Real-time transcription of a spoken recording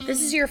This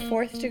is your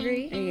fourth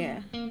degree? Yeah.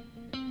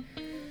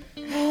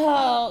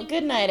 Oh,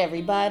 good night,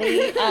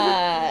 everybody.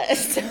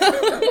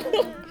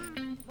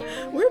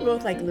 We're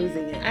both like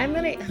losing it. I'm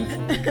gonna.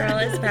 Girl,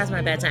 it's past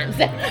my bedtime.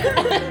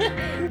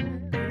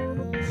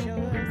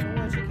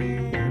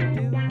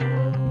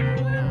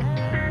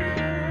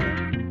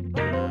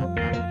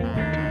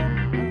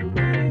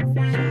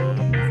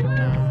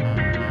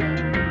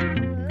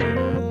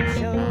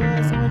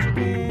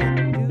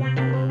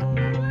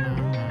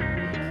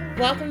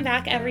 Welcome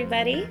back,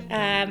 everybody.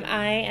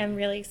 I am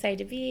really excited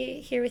to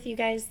be here with you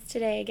guys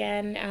today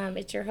again.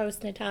 It's your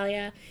host,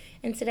 Natalia,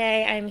 and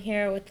today I'm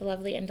here with the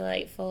lovely and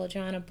delightful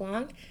Joanna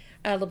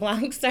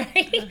LeBlanc,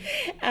 sorry.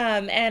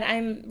 And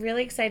I'm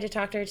really excited to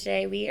talk to her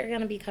today. We are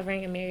going to be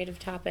covering a myriad of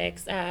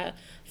topics,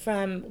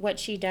 from what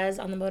she does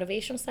on the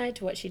motivational side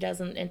to what she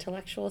does on the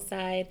intellectual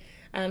side.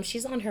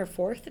 She's on her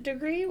fourth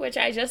degree, which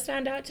I just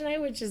found out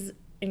tonight, which is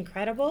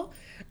incredible.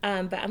 But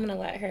I'm going to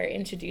let her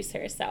introduce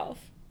herself.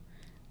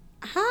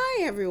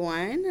 Hi,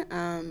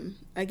 everyone.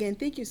 Again,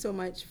 thank you so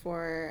much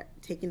for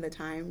taking the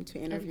time to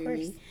interview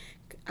me.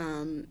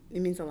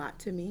 It means a lot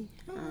to me,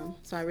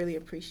 so I really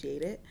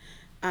appreciate it.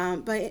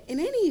 But in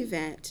any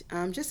event,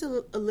 just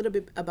a little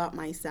bit about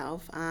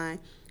myself. I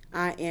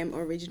am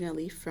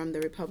originally from the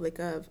Republic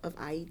of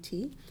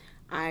Haiti.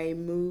 I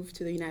moved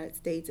to the United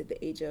States at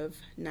the age of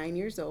 9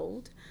 years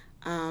old.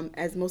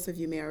 As most of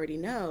you may already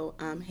know,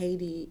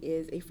 Haiti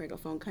is a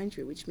Francophone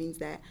country, which means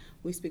that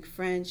we speak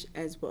French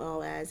as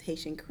well as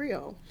Haitian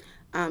Creole.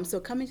 So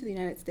coming to the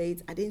United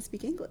States, I didn't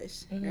speak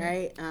English,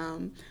 right?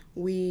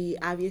 We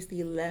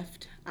obviously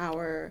left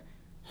our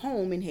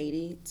home in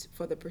Haiti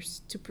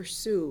to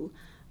pursue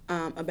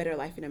a better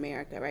life in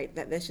America, right?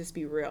 Let's just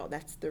be real.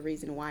 That's the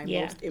reason why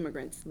most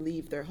immigrants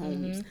leave their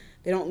homes.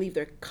 They don't leave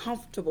their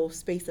comfortable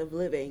space of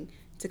living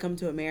to come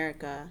to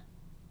America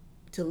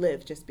to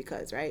live just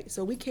because, right?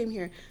 So we came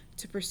here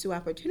to pursue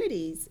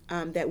opportunities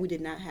that we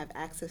did not have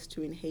access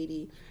to in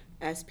Haiti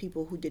as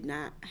people who did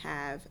not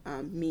have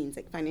means,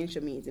 like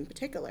financial means in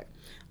particular.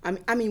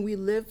 I mean, we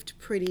lived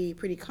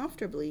pretty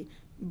comfortably,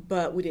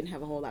 but we didn't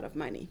have a whole lot of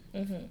money.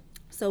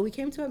 So we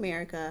came to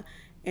America,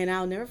 and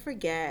I'll never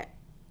forget,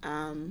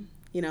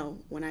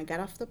 when I got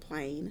off the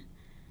plane,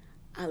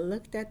 I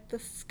looked at the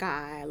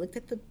sky, I looked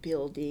at the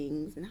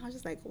buildings, and I was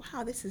just like,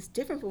 wow, this is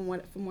different from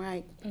where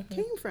I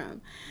came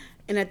from.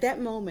 And at that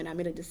moment, I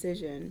made a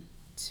decision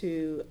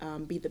to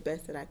be the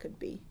best that I could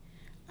be.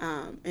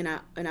 And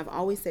I've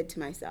always said to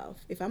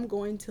myself, if I'm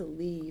going to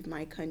leave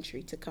my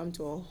country to come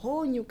to a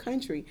whole new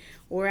country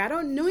where I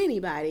don't know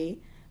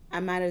anybody, I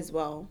might as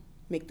well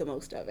make the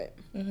most of it.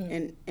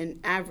 And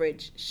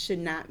average should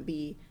not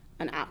be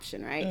an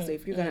option, right? So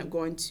if you're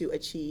going to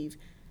achieve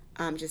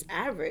just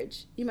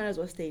average, you might as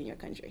well stay in your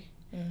country.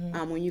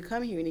 When you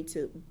come here, you need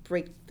to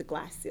break the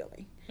glass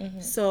ceiling.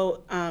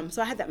 So I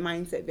had that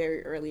mindset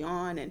very early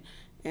on,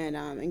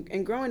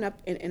 and growing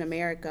up in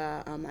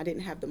America, I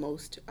didn't have I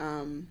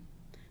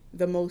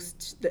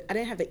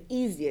didn't have the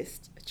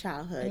easiest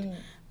childhood.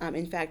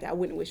 In fact, I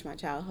wouldn't wish my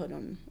childhood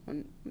on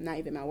not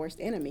even my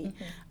worst enemy.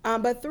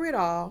 But through it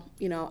all,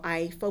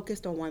 I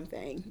focused on one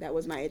thing. That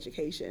was my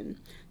education.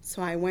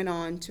 So I went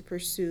on to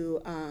pursue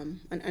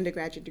an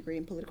undergraduate degree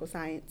in political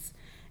science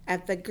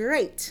at the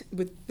great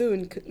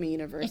Bethune-Cookman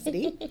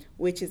University,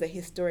 which is a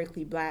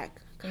historically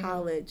black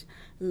college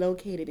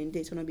located in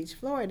Daytona Beach,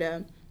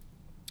 Florida.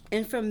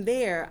 And from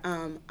there,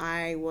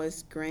 I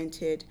was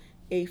granted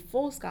a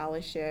full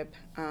scholarship,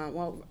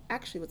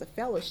 actually it was a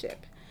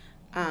fellowship,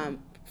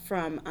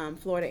 from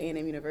Florida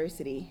A&M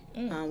University,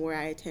 where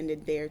I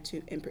attended there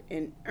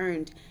and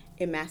earned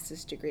a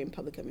master's degree in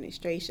public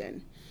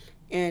administration.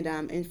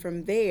 And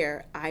from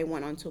there, I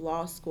went on to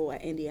law school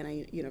at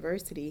Indiana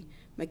University,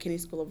 McKinney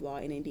School of Law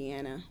in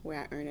Indiana,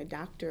 where I earned a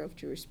doctor of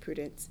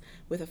jurisprudence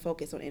with a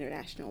focus on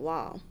international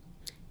law.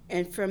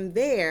 And from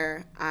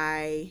there,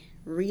 I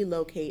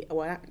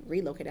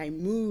I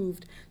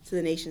moved to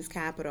the nation's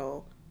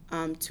capital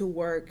to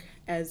work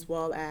as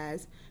well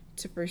as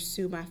to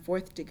pursue my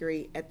fourth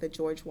degree at the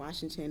George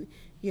Washington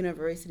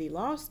University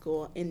Law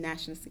School in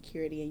National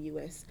Security and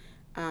U.S.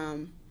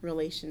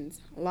 Relations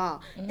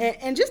Law.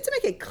 And just to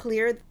make it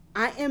clear,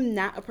 I am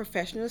not a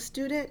professional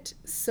student,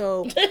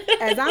 so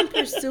as I'm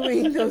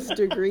pursuing those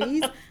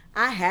degrees,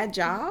 I had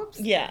jobs.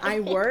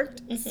 I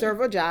worked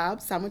several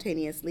jobs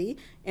simultaneously,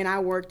 and I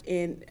worked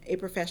in a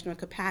professional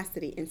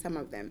capacity in some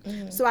of them.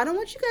 So I don't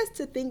want you guys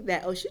to think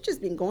that, she's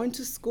just been going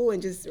to school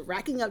and just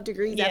racking up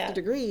degrees after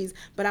degrees,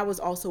 but I was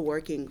also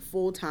working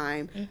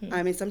full-time.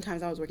 I mean,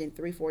 sometimes I was working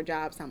 3-4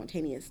 jobs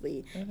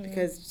simultaneously,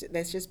 because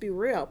let's just be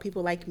real.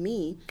 People like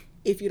me,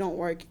 if you don't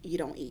work, you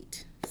don't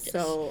eat.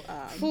 So,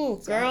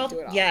 girl,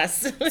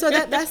 yes. So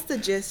that's the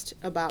gist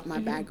about my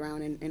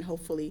background, and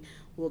hopefully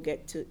we'll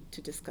get to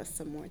discuss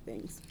some more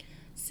things.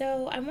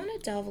 So I want to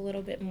delve a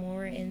little bit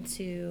more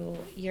into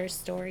your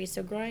story.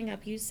 So growing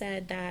up, you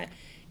said that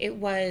it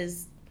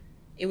was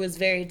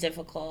very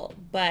difficult,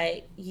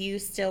 but you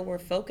still were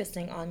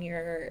focusing on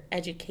your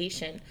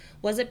education.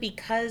 Was it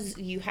because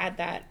you had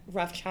that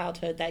rough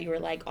childhood that you were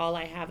like, all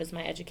I have is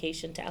my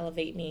education to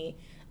elevate me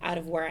out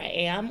of where I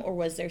am, or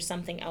was there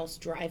something else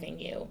driving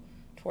you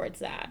towards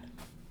that?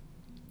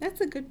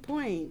 That's a good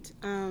point.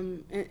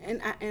 And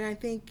I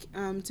think,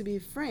 to be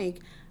frank,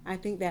 I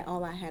think that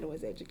all I had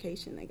was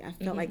education. Like, I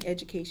felt like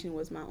education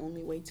was my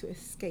only way to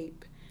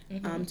escape,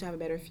 to have a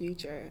better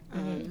future.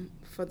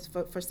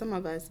 For some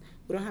of us,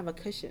 we don't have a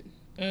cushion,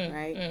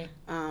 right?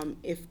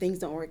 If things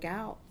don't work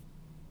out,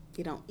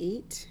 you don't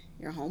eat,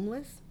 you're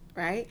homeless,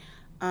 right?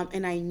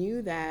 And I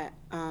knew that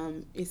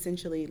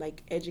essentially,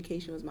 like,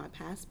 education was my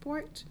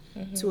passport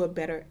to a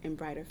better and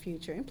brighter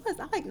future. And plus,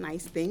 I like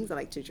nice things. I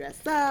like to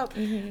dress up.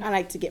 I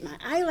like to get my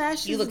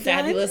eyelashes You look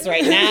done. Fabulous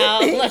right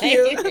now. Thank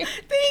you.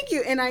 Thank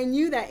you. And I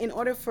knew that in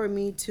order for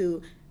me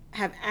to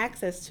have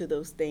access to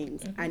those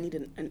things, I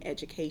needed an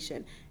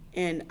education.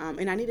 And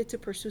I needed to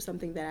pursue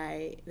something that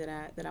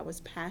I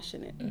was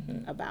passionate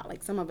about.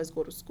 Like, some of us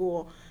go to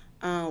school.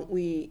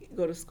 We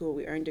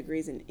earn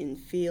degrees in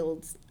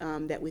fields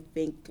that we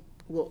think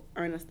will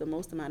earn us the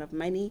most amount of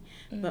money.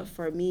 But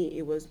for me,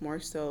 it was more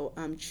so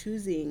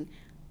choosing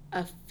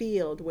a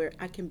field where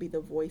I can be the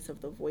voice of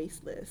the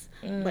voiceless,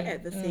 but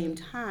at the same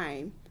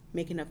time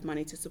make enough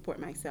money to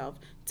support myself,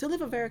 to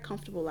live a very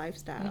comfortable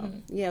lifestyle.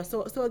 Yeah,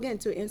 so again,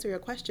 to answer your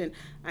question,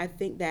 I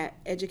think that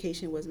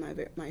education was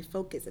my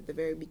focus at the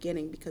very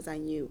beginning, because I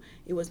knew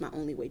it was my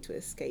only way to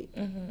escape.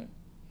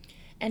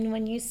 And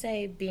when you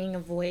say being a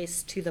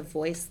voice to the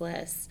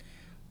voiceless,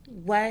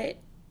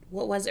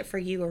 what was it for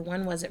you, or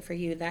when was it for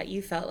you that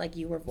you felt like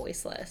you were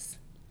voiceless?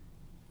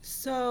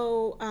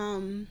 So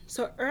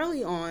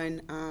early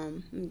on,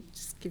 let me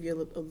just give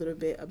you a little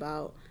bit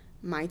about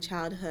my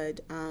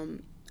childhood.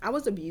 I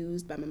was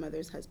abused by my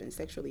mother's husband,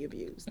 sexually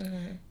abused.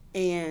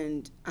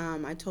 And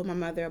I told my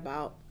mother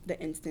about the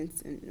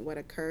instance and what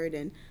occurred,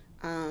 and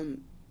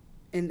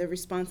the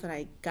response that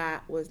I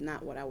got was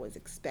not what I was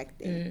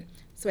expecting.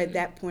 So at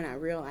that point, I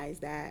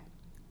realized that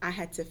I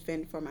had to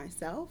fend for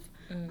myself.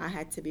 I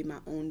had to be my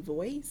own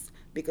voice,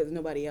 because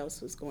nobody else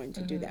was going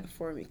to do that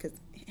for me. Because,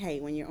 hey,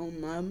 when your own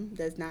mom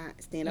does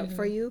not stand up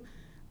for you,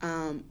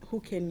 who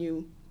can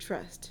you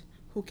trust?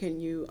 Who can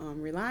you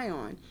rely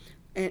on?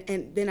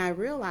 And then I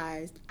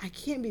realized I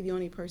can't be the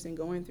only person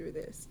going through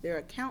this. There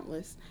are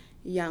countless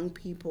young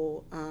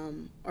people,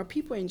 or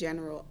people in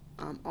general,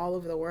 all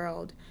over the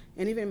world,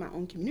 and even in my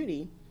own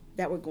community,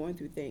 that were going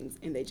through things,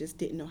 and they just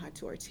didn't know how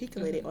to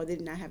articulate it, or they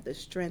did not have the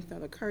strength or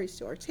the courage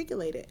to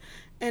articulate it.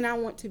 And I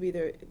want to be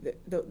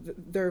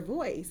their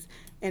voice.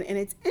 And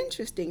it's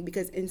interesting,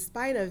 because in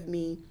spite of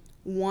me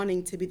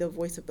wanting to be the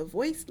voice of the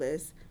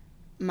voiceless,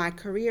 my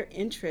career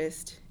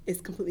interest is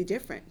completely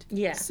different.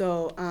 Yeah.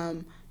 So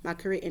my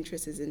career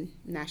interest is in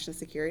national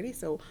security.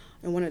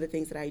 And one of the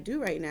things that I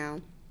do right now,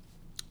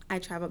 I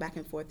travel back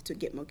and forth to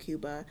Gitmo,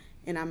 Cuba,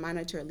 and I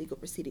monitor legal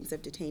proceedings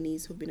of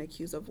detainees who've been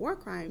accused of war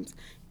crimes,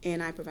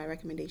 and I provide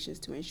recommendations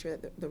to ensure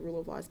that the rule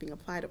of law is being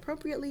applied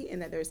appropriately,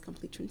 and that there is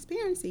complete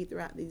transparency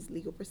throughout these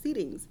legal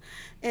proceedings.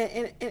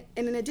 And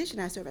in addition,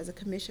 I serve as a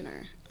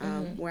commissioner,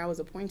 where I was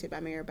appointed by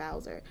Mayor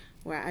Bowser,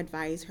 where I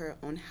advise her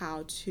on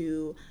how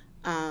to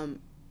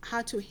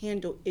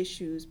handle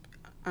issues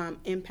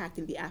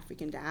impacting the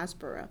African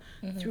diaspora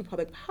through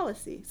public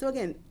policy. So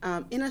again,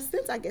 in a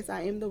sense, I guess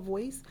I am the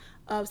voice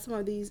of some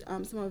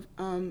of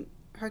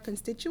her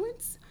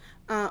constituents,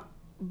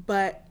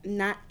 but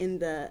not in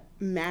the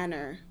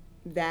manner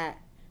that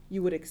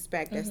you would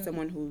expect as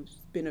someone who's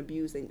been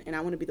abused. And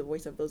I want to be the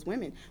voice of those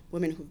women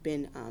who've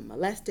been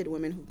molested,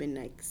 women who've been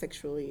like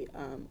sexually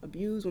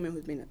abused, women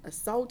who've been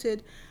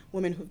assaulted,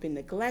 women who've been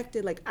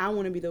neglected. Like, I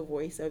want to be the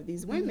voice of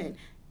these women.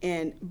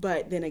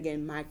 But then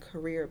again, my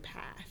career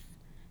path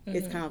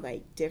is kind of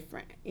like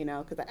different,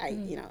 because I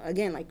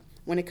again, like,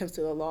 when it comes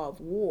to the law of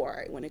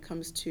war, when it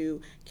comes to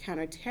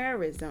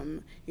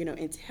counterterrorism,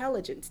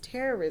 intelligence,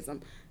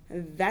 terrorism,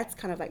 that's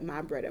kind of like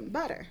my bread and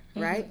butter,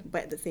 right?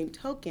 But at the same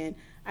token,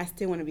 I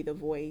still want to be the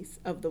voice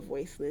of the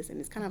voiceless, and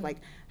it's kind of like,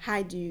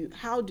 how do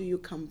you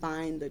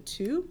combine the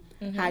two?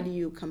 How do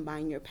you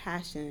combine your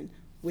passion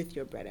with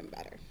your bread and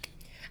butter?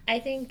 I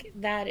think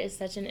that is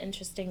such an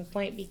interesting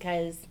point,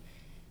 because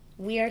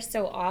we are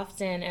so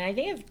often, and I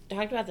think I've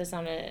talked about this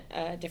on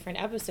a different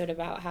episode,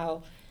 about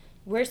how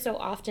we're so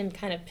often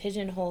kind of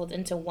pigeonholed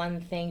into one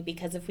thing,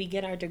 because if we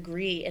get our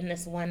degree in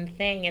this one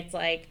thing, it's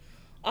like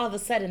all of a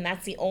sudden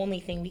that's the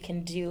only thing we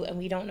can do, and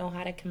we don't know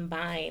how to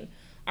combine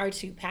our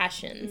two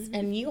passions.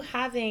 And you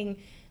having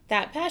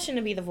that passion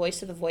to be the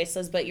voice of the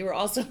voiceless, but you were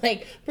also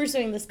like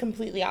pursuing this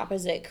completely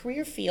opposite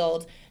career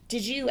field.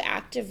 Did you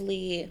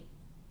actively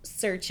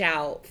search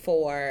out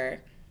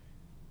for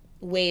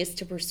ways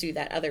to pursue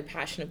that other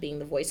passion of being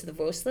the voice of the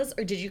voiceless,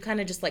 or did you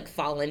kind of just like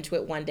fall into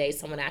it one day?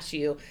 Someone asked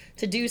you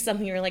to do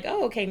something, you were like,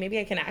 oh, okay, maybe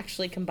I can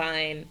actually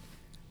combine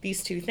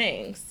these two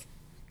things.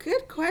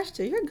 Good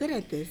question. You're good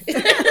at this. You're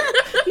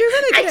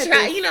really good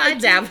at this. I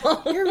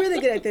dabble. You're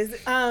really good at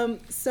this.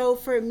 So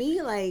for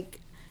me, like,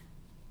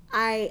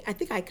 I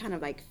think I kind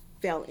of like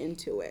fell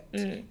into it.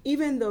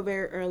 Even though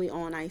very early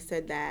on I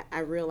said that I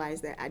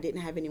realized that I didn't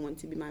have anyone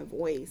to be my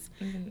voice,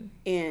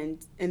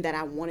 and that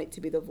I wanted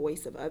to be the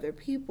voice of other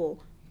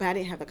people, but I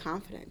didn't have the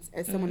confidence.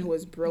 As someone who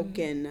was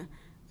broken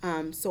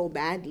so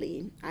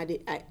badly. I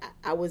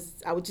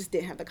just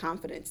didn't have the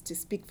confidence to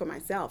speak for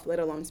myself, let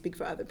alone speak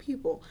for other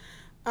people.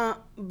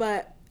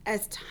 But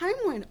as time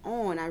went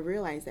on, I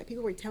realized that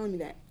people were telling me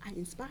that I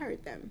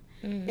inspired them.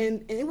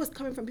 And it was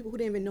coming from people who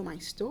didn't even know my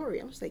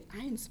story. I was like,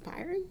 I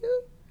inspire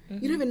you?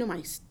 You don't even know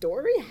my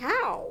story?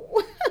 How?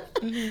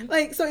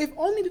 Like, so if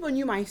only people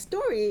knew my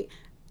story.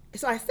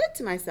 So I said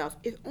to myself,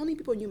 if only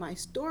people knew my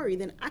story,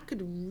 then I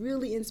could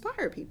really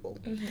inspire people.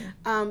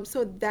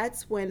 So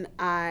that's when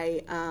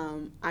I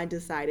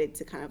decided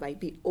to kind of like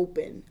be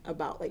open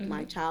about like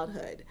my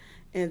childhood,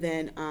 and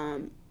then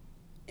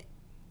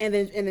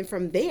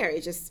from there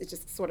it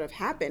just sort of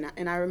happened.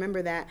 And I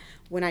remember that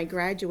when I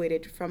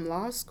graduated from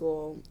law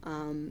school,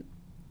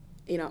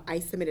 I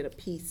submitted a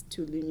piece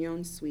to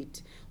L'Union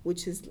Suite,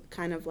 which is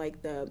kind of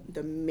like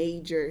the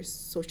major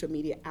social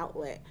media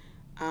outlet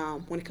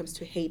when it comes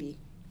to Haiti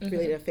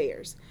related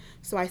affairs.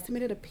 So I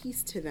submitted a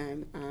piece to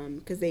them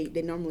because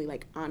they normally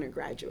like honor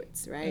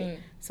graduates, right?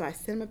 So I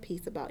sent them a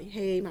piece about,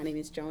 hey, my name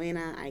is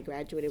Joanna. I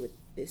graduated with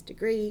this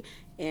degree,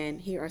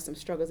 and here are some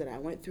struggles that I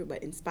went through.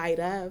 But in spite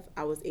of,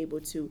 I was able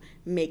to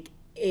make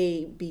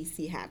A, B,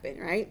 C happen,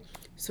 right?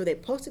 So they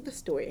posted the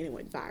story, and it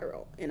went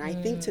viral. And I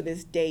think to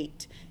this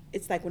date,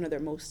 it's like one of their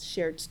most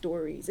shared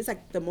stories. It's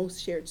like the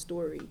most shared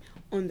story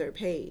on their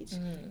page.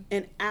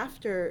 And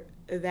after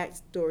that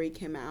story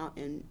came out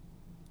and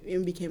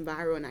it became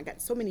viral, and I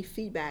got so many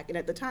feedback. And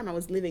at the time, I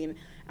was living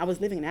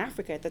in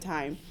Africa at the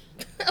time.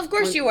 Of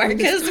course you were,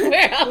 because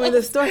where else? When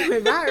the story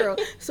went viral,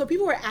 so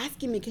people were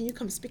asking me, "Can you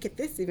come speak at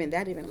this event,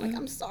 that event?" I'm like,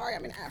 "I'm sorry,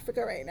 I'm in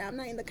Africa right now. I'm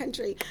not in the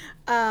country."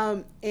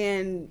 And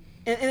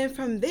then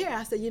from there,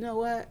 I said, "You know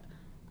what?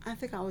 I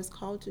think I was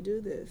called to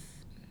do this."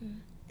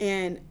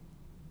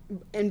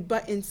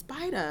 But in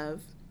spite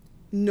of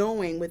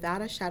knowing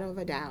without a shadow of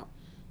a doubt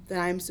that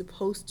I'm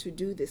supposed to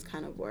do this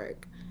kind of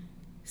work,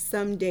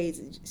 some days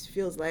it just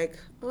feels like,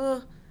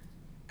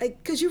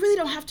 because you really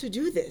don't have to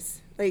do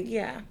this. Like,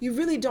 you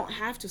really don't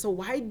have to. So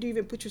why do you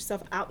even put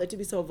yourself out there to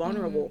be so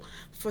vulnerable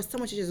for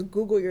someone to just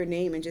Google your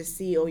name and just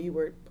see, oh, you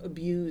were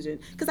abused? And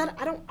because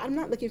I'm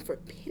not looking for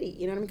pity,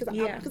 you know what I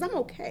mean? Because I'm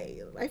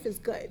okay. Life is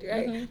good,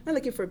 right? I'm not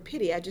looking for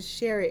pity. I just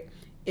share it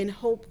in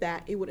hope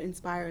that it would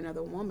inspire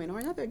another woman or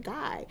another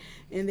guy,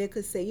 and they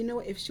could say, you know,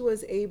 if she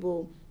was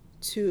able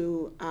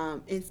to,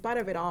 in spite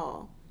of it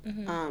all,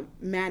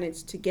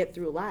 manage to get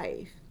through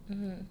life,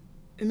 and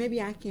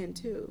maybe I can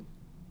too.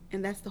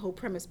 And that's the whole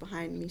premise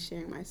behind me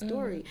sharing my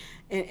story.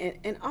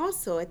 And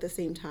also at the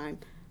same time,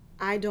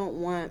 I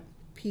don't want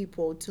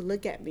people to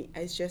look at me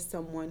as just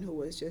someone who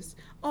was just,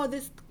 oh,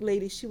 this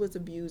lady, she was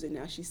abused and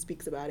now she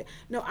speaks about it.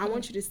 No, I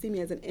want you to see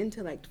me as an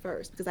intellect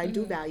first, because I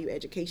do value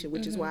education,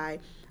 which is why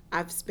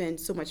I've spent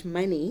so much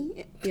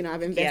money. You know,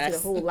 I've invested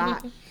a whole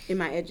lot in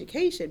my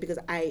education, because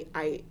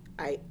I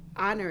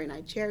honor and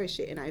I cherish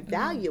it and I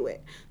value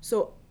it.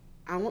 So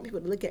I want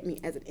people to look at me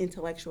as an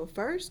intellectual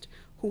first,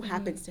 who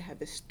happens to have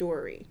the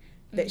story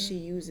that she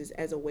uses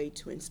as a way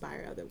to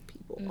inspire other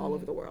people all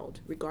over the world,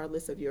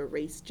 regardless of your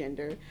race,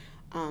 gender,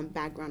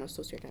 background, or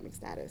socioeconomic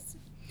status.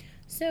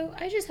 So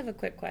I just have a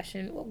quick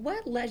question.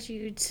 What led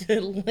you to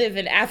live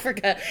in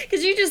Africa?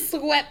 Because you just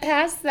swept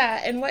past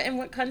that. And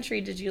what country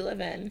did you live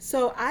in?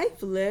 So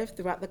I've lived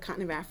throughout the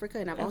continent of Africa,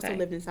 and I've also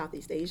lived in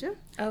Southeast Asia.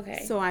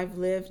 Okay. So I've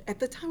lived, at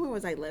the time, where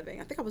was I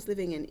living? I think I was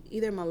living in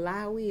either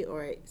Malawi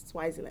or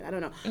Swaziland. I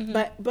don't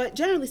know. But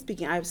generally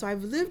speaking,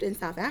 I've lived in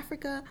South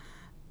Africa,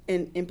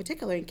 in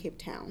particular in Cape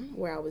Town,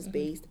 where I was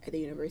based at the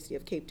University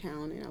of Cape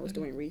Town, and I was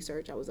doing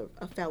research. I was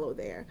a fellow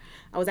there.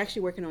 I was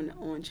actually working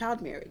on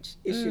child marriage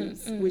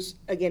issues, which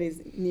again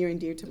is near and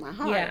dear to my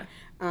heart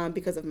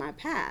because of my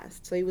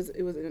past. So it was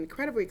an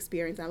incredible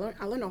experience. I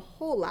learned a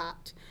whole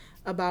lot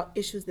about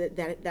issues that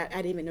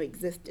I didn't even know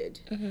existed.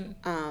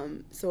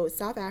 So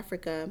South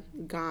Africa,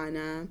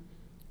 Ghana,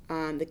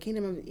 the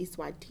Kingdom of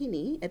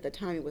Eswatini, at the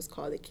time it was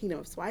called the Kingdom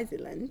of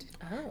Swaziland.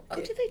 Oh,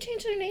 did they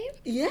change their name?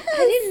 Yes. I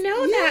didn't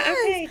know that.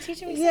 Okay,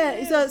 teach me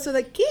something. So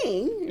the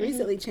king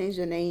recently changed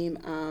their name,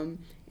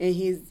 and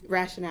his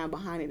rationale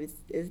behind it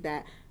is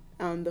that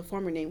the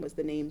former name was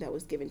the name that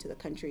was given to the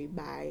country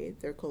by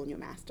their colonial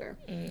master,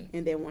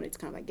 and they wanted to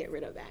kind of like get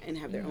rid of that and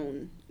have their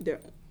own,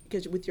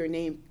 because with your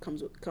name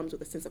comes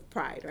with a sense of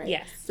pride, right?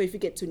 Yes. So if you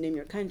get to name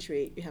your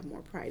country, you have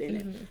more pride in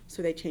it.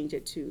 So they changed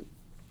it to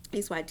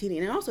Eswatini.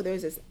 And also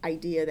there's this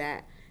idea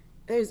that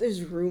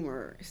there's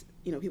rumors,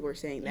 people are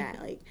saying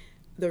that like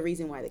the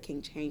reason why the king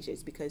changed it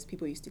is because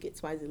people used to get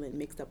Swaziland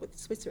mixed up with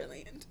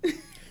Switzerland.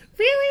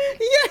 Really?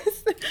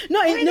 Yes.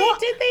 No,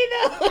 did they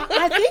though?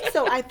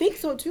 I think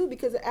so too,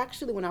 because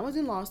actually when I was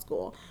in law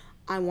school,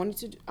 I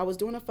was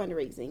doing a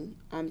fundraising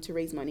to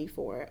raise money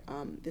for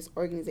this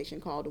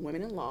organization called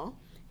Women in Law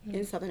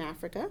in Southern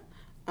Africa.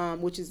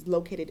 Which is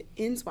located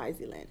in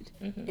Swaziland.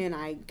 And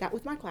I got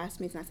with my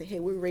classmates and I said, hey,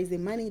 we're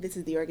raising money. This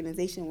is the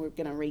organization we're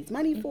going to raise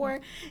money for.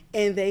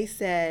 And they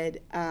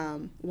said,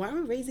 why are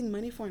we raising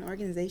money for an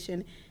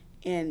organization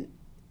in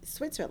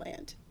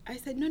Switzerland? I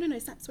said, no,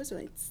 it's not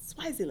Switzerland. It's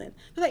Swaziland.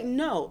 They're like,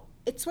 no,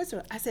 it's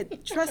Switzerland. I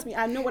said, trust me,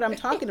 I know what I'm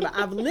talking about.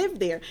 I've lived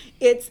there.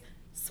 It's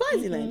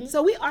Swaziland.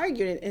 So we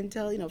argued it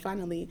until,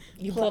 finally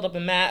you pulled up a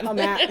map. And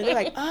they're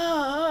like,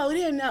 oh, we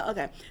didn't know.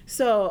 Okay.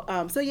 So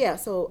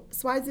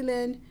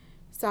Swaziland,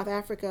 South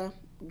Africa,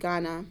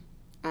 Ghana,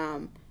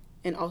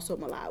 and also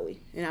Malawi.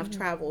 And I've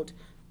traveled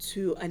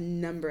to a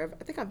number of,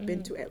 I think I've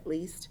been to at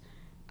least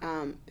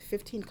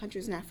 15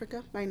 countries in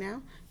Africa by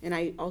now. And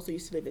I also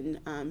used to live in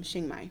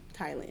Chiang Mai,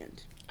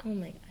 Thailand. Oh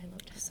my God, I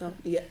love that. So,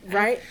 yeah,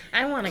 right?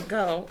 I want to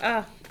go.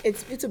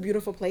 It's a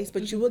beautiful place,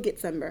 but you will get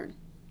sunburned.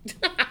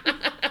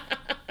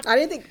 I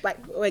didn't think,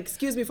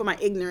 excuse me for my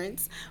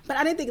ignorance, but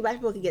I didn't think black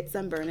people could get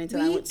sunburned until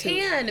I went to.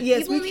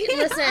 Yes, people need.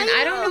 Listen,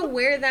 I don't know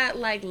where that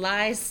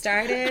lie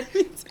started.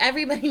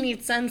 Everybody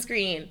needs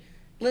sunscreen.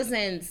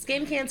 Listen,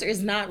 skin cancer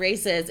is not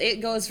racist.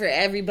 It goes for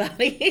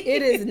everybody.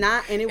 It is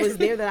not, and it was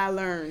there that I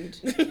learned.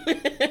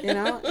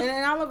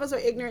 And all of us are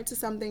ignorant to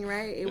something,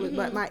 right? It was,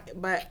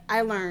 but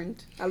I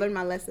learned. I learned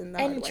my lesson.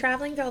 And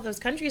traveling to all those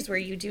countries, were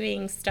you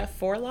doing stuff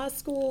for law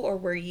school, or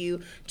were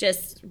you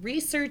just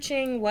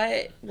researching?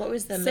 What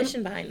was the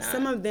mission behind that?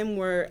 Some of them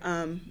were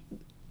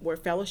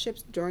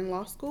fellowships during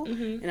law school,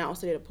 and I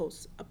also did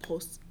a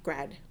post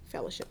grad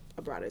fellowship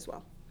abroad as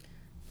well.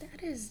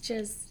 That is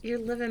just, you're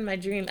living my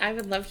dream. I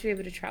would love to be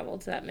able to travel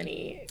to that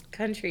many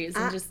countries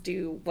and just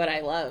do what I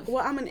love.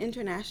 Well, I'm an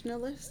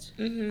internationalist,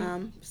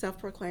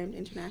 self-proclaimed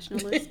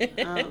internationalist.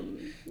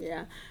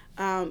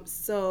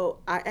 So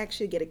I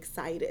actually get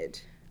excited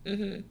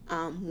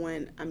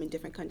when I'm in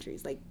different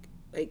countries. Like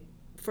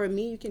for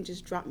me, you can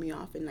just drop me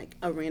off in like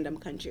a random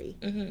country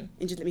and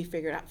just let me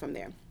figure it out from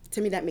there. To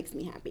me, that makes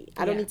me happy.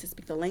 I don't need to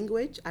speak the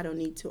language. I don't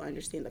need to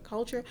understand the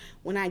culture.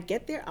 When I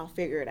get there, I'll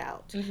figure it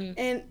out.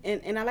 And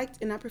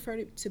I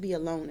prefer to be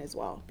alone as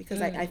well,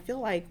 because I feel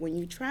like when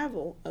you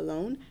travel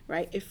alone,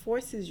 right, it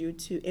forces you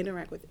to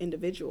interact with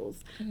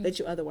individuals that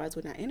you otherwise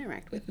would not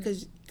interact with,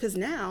 because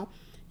now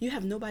you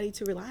have nobody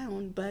to rely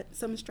on but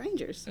some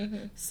strangers.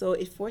 So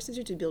it forces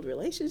you to build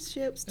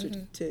relationships,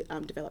 to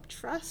develop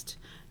trust,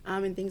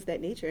 and things of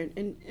that nature,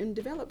 and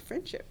develop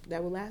friendship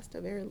that will last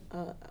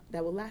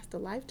a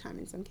lifetime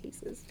in some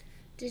cases.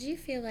 Did you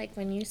feel like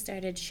when you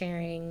started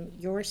sharing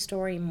your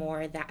story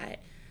more that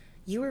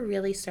you were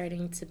really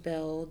starting to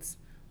build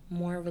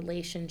more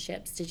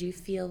relationships? Did you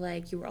feel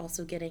like you were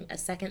also getting a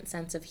second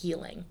sense of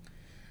healing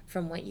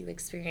from what you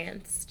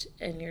experienced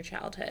in your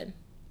childhood?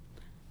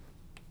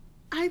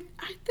 I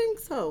think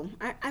so.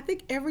 I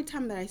think every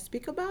time that I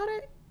speak about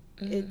it,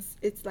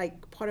 it's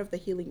like part of the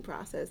healing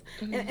process.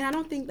 And I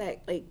don't think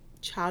that like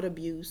child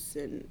abuse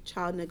and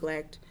child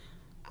neglect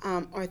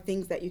are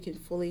things that you can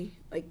fully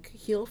like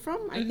heal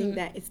from. I think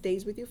that it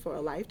stays with you for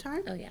a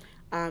lifetime. Oh yeah.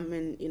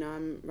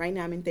 And right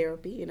now I'm in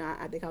therapy, and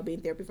I think I'll be in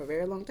therapy for a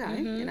very long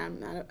time, and I'm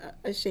not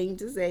ashamed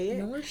to say it.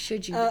 Nor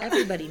should you.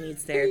 Everybody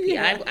needs therapy.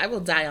 Yeah. I will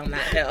die on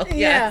that hill.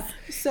 Yes.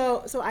 Yeah.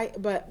 So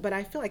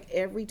I feel like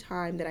every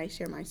time that I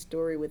share my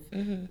story with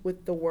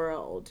the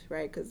world,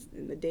 right? Because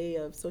in the day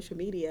of social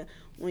media,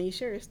 when you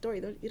share a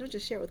story, you don't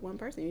just share it with one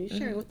person. You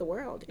share it with the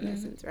world, in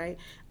essence, right?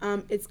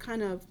 It's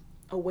kind of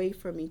a way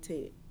for me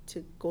to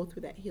go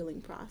through that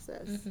healing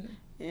process,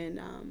 and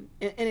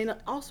it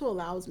also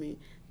allows me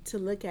to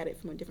look at it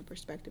from a different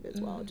perspective as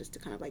well, just to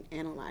kind of like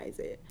analyze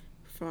it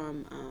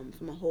from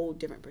a whole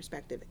different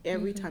perspective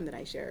every time that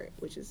I share it,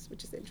 which is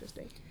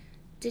interesting.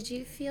 Did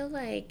you feel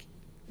like,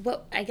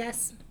 I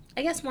guess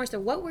more so,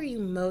 what were you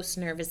most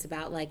nervous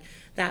about, like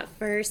that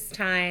first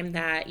time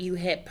that you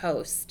hit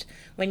post,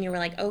 when you were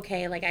like,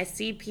 okay, like I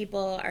see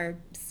people are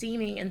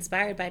seeming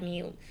inspired by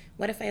me,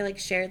 what if I like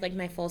shared like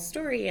my full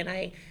story and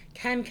I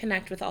can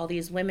connect with all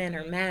these women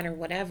or men or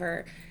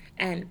whatever?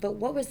 But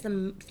what was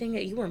the thing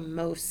that you were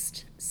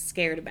most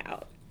scared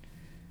about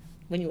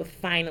when you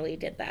finally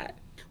did that?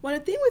 Well, the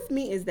thing with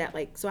me is that,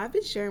 like, so I've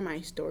been sharing my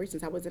story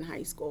since I was in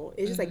high school.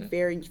 It's just like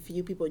very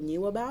few people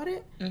knew about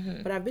it,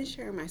 but I've been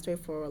sharing my story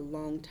for a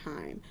long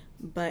time.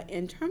 But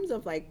in terms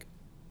of like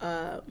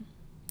a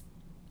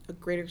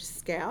greater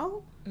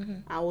scale,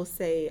 I will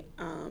say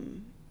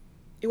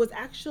it was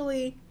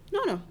actually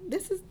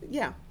this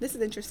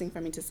is interesting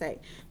for me to say.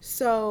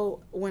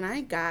 So when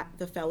I got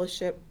the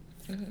fellowship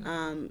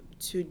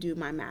to do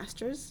my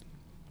master's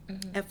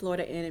at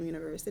Florida A&M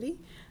University,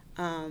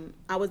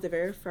 I was the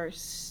very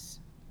first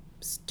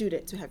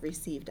student to have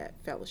received that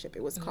fellowship.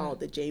 It was called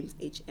the James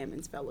H.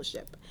 Emmons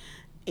Fellowship,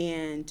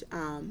 and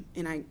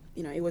I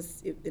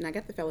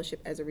got the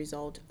fellowship as a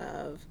result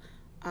of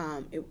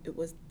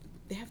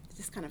they have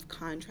this kind of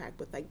contract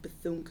with like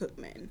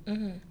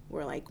Bethune-Cookman,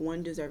 where like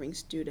one deserving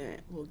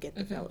student will get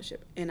the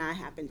fellowship, and I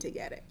happened to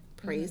get it.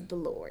 Praise the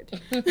Lord.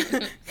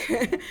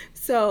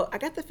 So I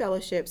got the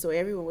fellowship, so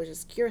everyone was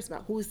just curious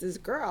about who is this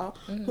girl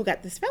who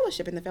got this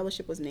fellowship, and the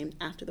fellowship was named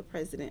after the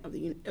president of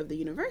the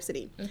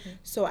university.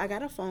 So I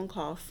got a phone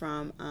call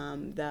from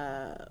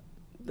the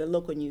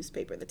local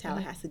newspaper, the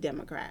Tallahassee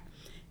Democrat,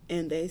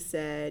 and they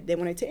said they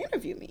wanted to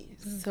interview me.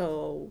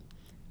 So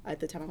at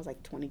the time I was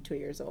like 22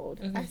 years old.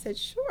 I said,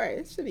 sure,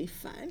 it should be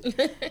fun.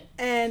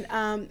 And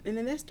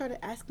then they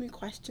started asking me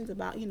questions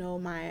about,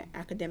 my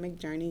academic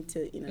journey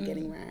to,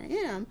 getting where I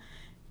am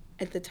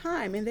at the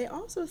time. And they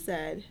also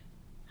said,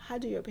 how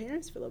do your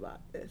parents feel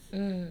about this?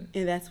 And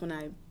that's when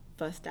I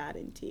bust out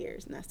in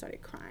tears and I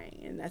started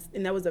crying.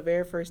 And that was the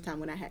very first time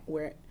when I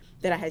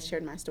had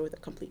shared my story with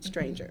a complete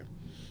stranger.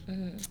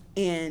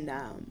 And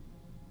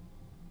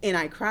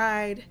I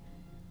cried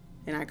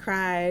and I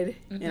cried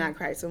and I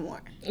cried some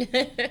more.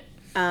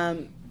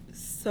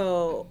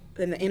 So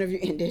then the interview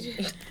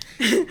ended.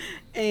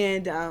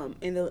 And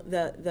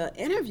the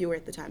interviewer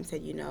at the time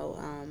said,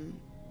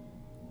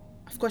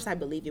 of course I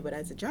believe you, but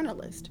as a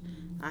journalist,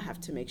 I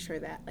have to make sure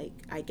that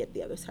I get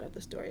the other side of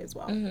the story as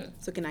well.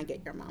 So can I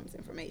get your mom's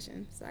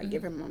information? So I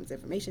give her mom's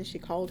information. She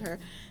called her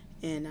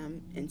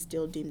and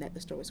still deemed that the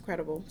story was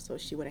credible. So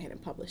she went ahead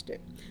and published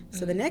it.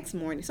 So the next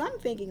morning, so I'm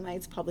thinking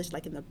it's published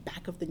in the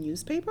back of the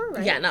newspaper,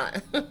 right? Yeah, no.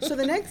 So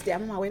the next day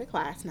I'm on my way to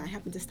class and I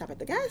happened to stop at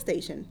the gas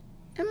station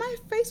and my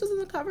face was on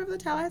the cover of the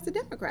Tallahassee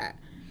Democrat.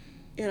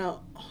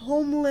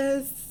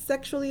 Homeless,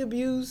 sexually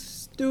abused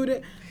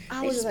student.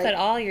 I was just put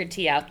all your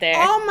tea out there.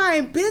 All my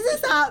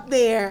business out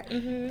there.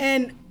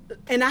 And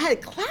I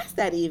had class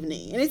that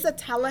evening. And it's a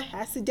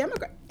Tallahassee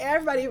Democrat.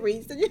 Everybody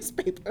reads the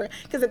newspaper.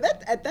 Because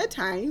at that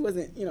time, it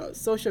wasn't,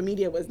 social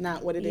media was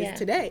not what it is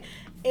today.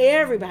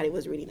 Everybody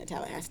was reading the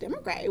Tallahassee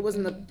Democrat. It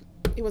wasn't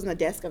the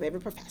desk of every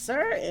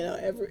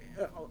professor,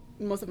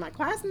 most of my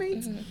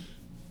classmates.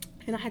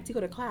 And I had to go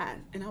to class.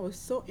 And I was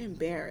so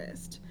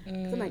embarrassed.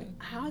 Because I'm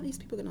like, how are these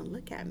people going to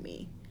look at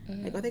me?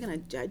 Are they going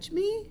to judge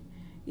me?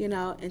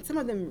 And some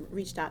of them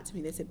reached out to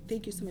me. They said,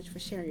 thank you so much for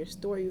sharing your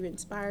story. You've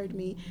inspired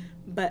me.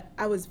 But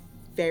I was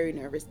very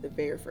nervous the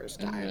very first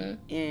time.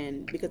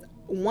 And because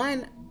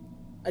one,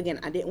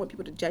 again, I didn't want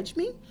people to judge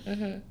me.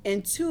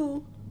 And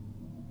two,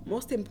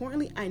 most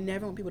importantly, I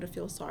never want people to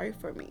feel sorry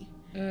for me.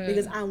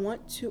 Because I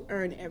want to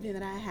earn everything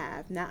that I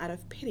have, not out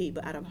of pity,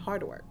 but out of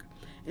hard work.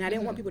 And I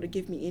didn't want people to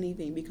give me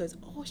anything because,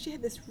 she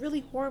had this really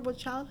horrible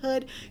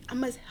childhood. I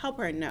must help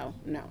her. No,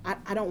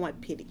 I don't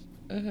want pity.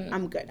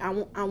 I'm good.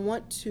 I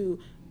want to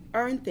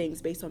earn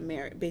things based on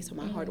merit, based on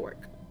my hard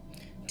work.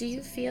 Do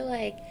you feel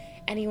like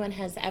anyone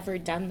has ever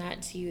done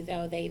that to you,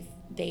 though?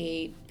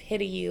 They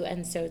pity you,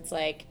 and so it's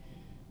like,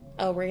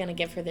 oh, we're going to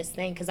give her this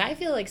thing. Because I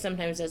feel like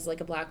sometimes as a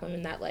Black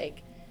woman that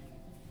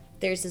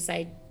there's this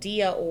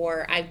idea,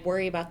 or I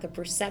worry about the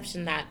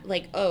perception that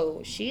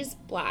she's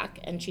Black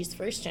and she's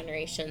first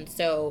generation,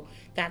 so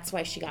that's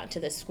why she got to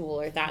this school,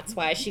 or that's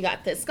why she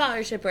got this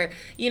scholarship, or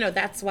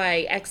that's why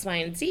X, Y,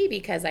 and Z,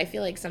 because I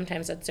feel like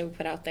sometimes that's so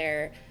put out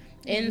there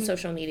in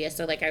social media.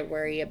 So I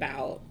worry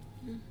about,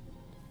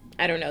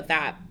 I don't know,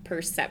 that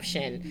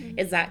perception.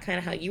 Is that kind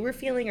of how you were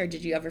feeling, or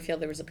did you ever feel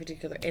there was a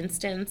particular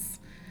instance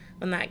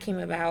when that came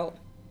about?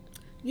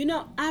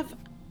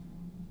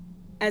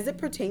 As it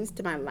pertains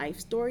to my life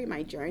story,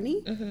 my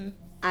journey,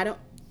 I don't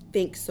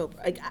think so.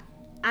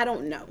 I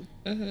don't know.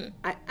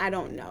 I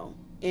don't know.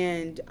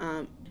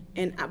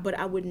 But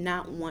I would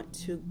not want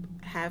to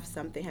have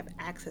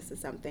access to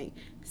something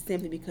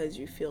simply because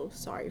you feel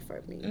sorry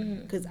for me.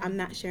 Because I'm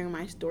not sharing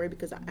my story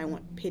because I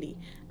want pity.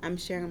 I'm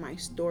sharing my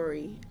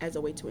story as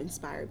a way to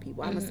inspire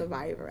people. I'm a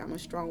survivor. I'm a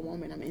strong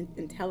woman. I'm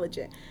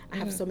intelligent. I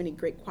have so many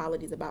great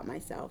qualities about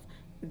myself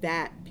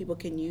that people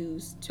can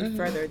use to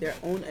further their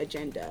own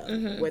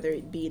agenda, whether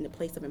it be in the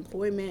place of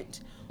employment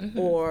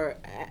or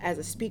as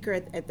a speaker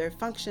at their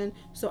function.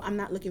 So I'm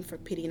not looking for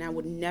pity, and I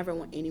would never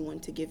want anyone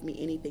to give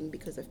me anything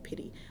because of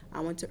pity. I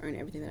want to earn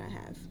everything that I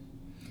have.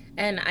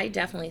 And I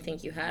definitely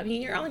think you have.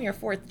 You're on your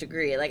 4th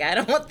degree. I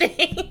don't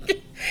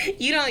think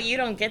you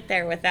don't get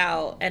there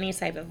without any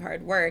type of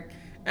hard work.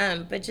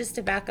 But just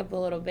to back up a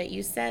little bit,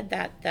 you said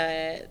that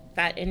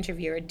that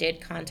interviewer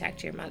did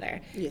contact your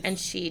mother, yes, and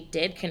she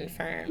did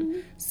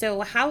confirm.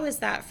 So how was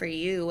that for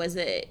you? Was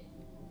it,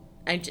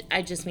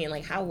 I just mean,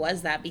 how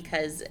was that?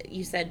 Because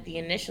you said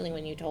initially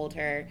when you told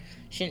her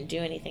she didn't do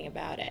anything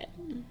about it.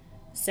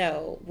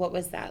 So what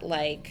was that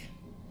like,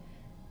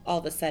 all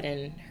of a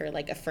sudden, her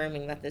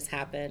affirming that this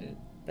happened,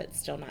 but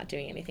still not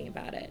doing anything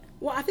about it?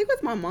 Well, I think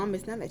with my mom,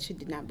 it's not that she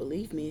did not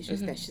believe me. It's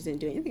just that she didn't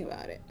do anything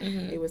about it.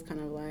 It was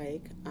kind of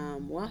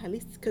well, at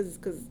least, because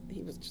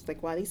he was just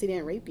well, at least he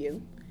didn't rape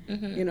you,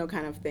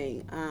 kind of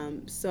thing.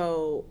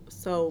 So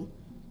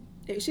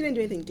she didn't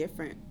do anything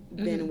different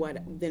than what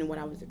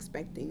I was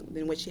expecting,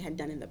 than what she had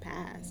done in the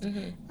past.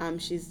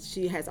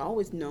 She has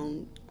always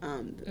known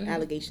the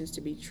allegations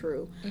to be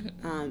true.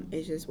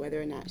 It's just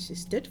whether or not she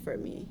stood for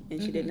me,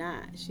 and she did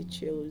not. She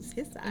chose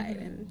his side,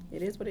 and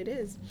it is what it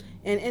is.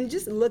 And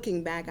just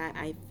looking back,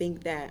 I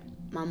think that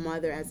my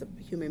mother, as a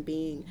human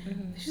being,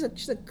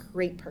 she's a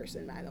great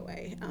person, by the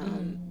way.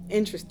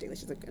 Interesting,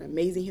 she's an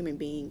amazing human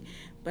being.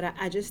 But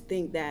I just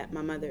think that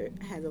my mother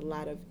has a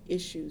lot of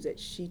issues that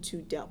she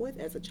too dealt with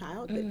as a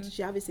child that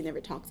she obviously never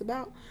talks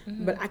about,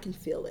 but I can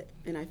feel it.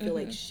 And I feel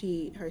like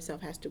she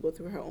herself has to go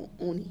through her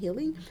own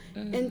healing.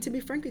 And to be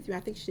frank with you, I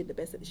think she did the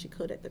best that she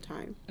could at the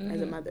time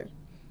as a mother.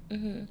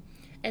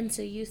 And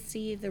so you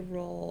see the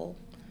role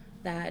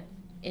that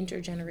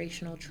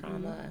intergenerational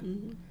trauma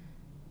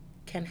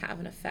can have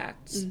an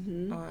effect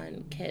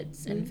on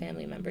kids and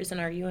family members. And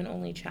are you an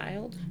only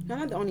child? No,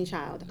 I'm not the only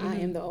child. I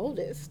am the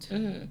oldest.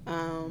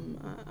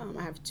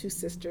 I have 2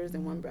 sisters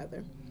and 1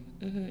 brother.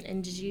 Mm-hmm.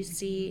 And did you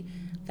see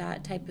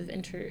that type of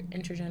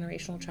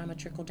intergenerational trauma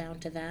trickle down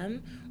to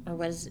them,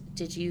 or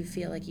did you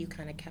feel like you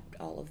kind of kept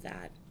all of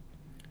that?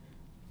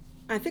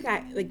 I think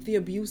I like the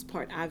abuse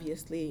part,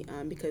 obviously,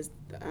 because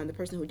the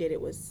person who did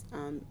it was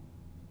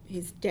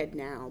he's dead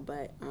now,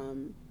 but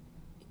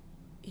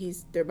he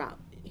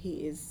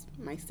is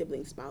my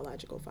sibling's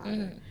biological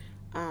father,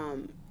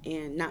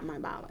 and not my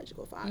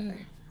biological father,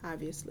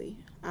 obviously.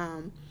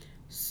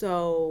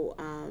 So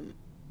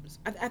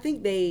I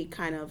think they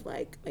kind of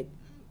like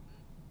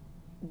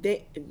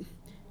they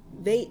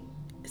they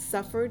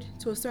suffered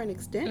to a certain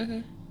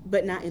extent,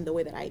 but not in the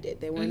way that I did.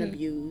 They weren't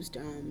abused.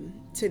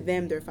 To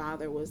them, their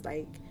father was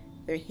like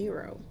their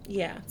hero.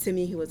 Yeah. To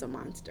me, he was a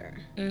monster.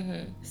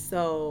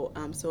 So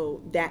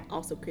so that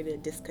also created a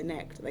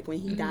disconnect. Like when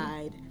he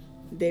died,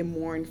 they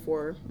mourned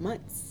for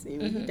months.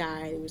 And when he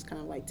died, it was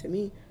kind of like, to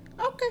me,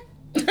 okay.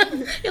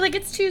 You're like,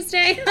 it's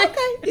Tuesday.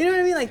 Okay. You know what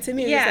I mean? Like, to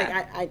me, it was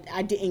like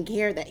I didn't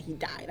care that he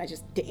died. I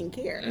just didn't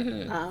care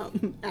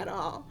at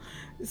all.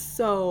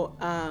 So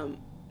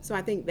so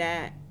I think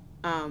that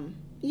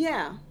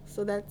yeah.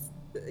 So that's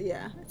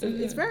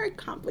it's very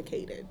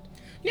complicated.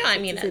 No, I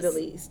mean, to say the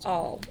least.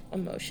 All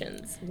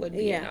emotions would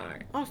be in our.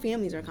 All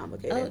families are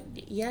complicated. Oh,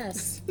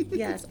 yes.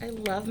 Yes. I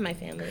love my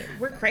family.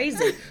 We're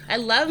crazy. I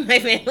love my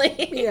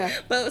family. Yeah.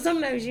 But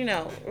sometimes,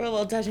 we're a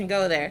little touch and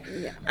go there.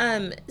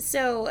 Yeah.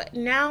 So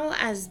now,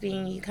 as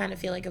being, you kind of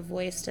feel like a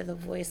voice to the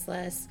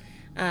voiceless,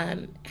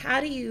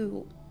 how do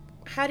you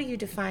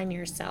define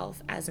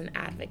yourself as an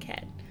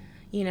advocate?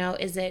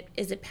 Is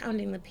it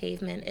pounding the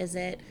pavement? Is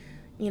it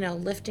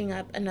lifting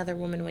up another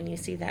woman when you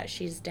see that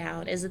she's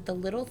down? Is it the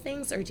little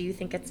things, or do you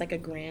think it's like a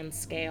grand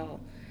scale?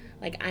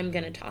 Like, I'm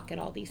going to talk at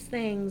all these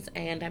things,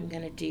 and I'm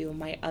going to do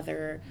my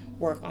other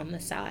work on the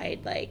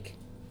side. Like,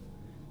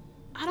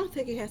 I don't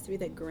think it has to be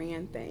that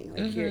grand thing.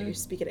 Like, you're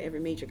speaking at every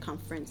major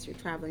conference, you're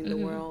traveling the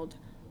world.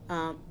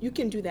 You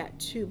can do that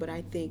too, but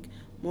I think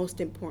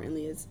most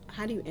importantly is,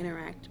 how do you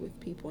interact with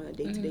people on a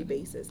day-to-day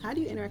basis? How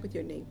do you interact with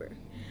your neighbor?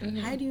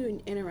 How do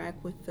you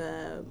interact with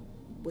the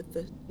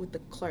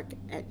clerk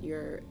at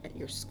your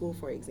school,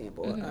 for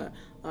example,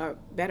 or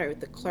better, with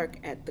the clerk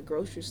at the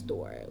grocery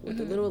store, with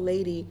the little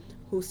lady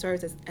who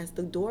serves as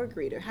the door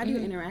greeter? How do you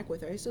interact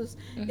with her?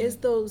 It's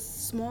those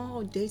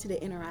small day-to-day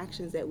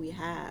interactions that we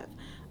have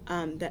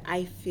that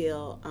I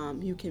feel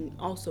you can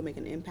also make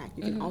an impact.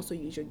 You can also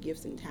use your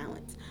gifts and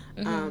talents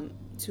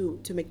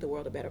to make the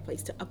world a better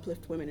place, to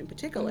uplift women in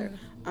particular.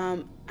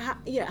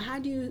 How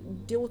do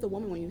you deal with a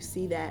woman when you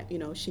see that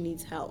she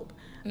needs help?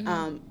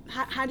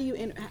 How do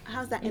you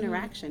how's that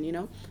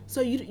interaction?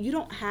 So you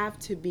don't have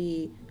to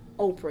be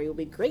Oprah. It would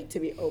be great to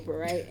be Oprah,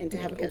 right? And to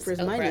have Oprah's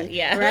money,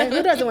 right?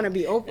 Who doesn't want to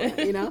be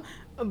Oprah?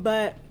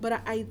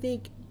 But I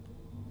think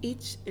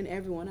each and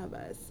every one of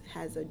us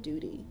has a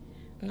duty,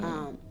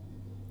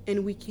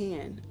 and we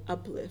can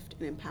uplift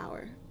and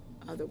empower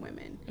other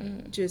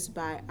women just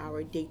by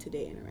our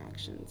day-to-day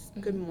interactions.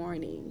 Good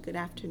morning, good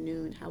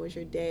afternoon, how was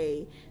your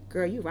day?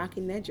 Girl, you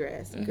rocking that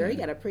dress. Girl, you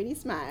got a pretty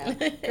smile.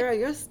 Girl,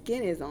 your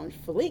skin is on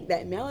fleek.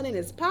 That melanin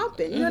is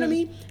popping. You know what I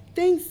mean?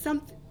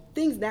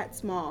 Things that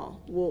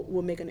small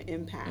will make an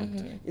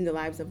impact in the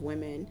lives of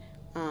women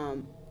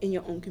in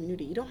your own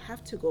community. You don't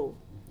have to go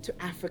to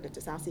Africa,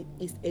 to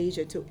Southeast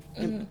Asia to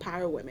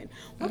empower women.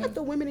 What about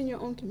the women in your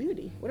own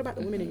community? What about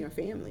the women in your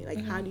family?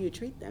 Like, how do you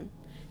treat them?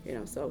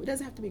 So it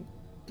doesn't have to be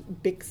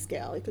big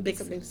scale. It could be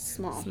something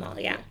small.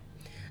 Yeah.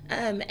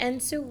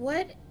 And so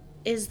what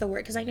is the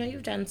work? Because I know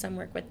you've done some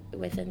work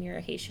within your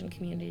Haitian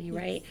community,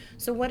 right?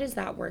 So what does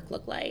that work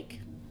look like?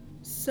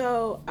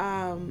 So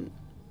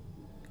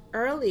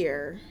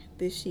earlier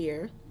this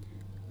year,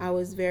 I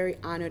was very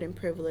honored and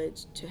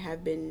privileged to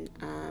have been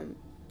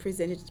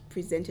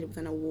presented with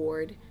an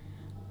award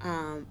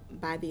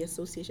by the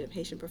Association of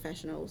Haitian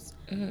Professionals.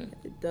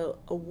 The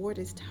award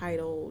is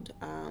titled,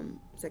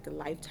 it's like a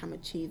Lifetime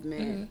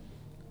Achievement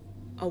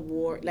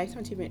Award,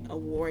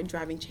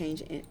 driving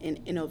change and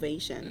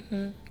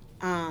innovation.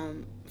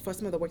 For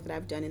some of the work that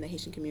I've done in the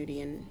Haitian community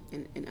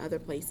and other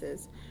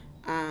places.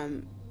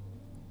 And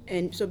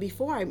so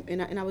before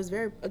I was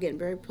very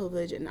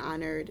privileged and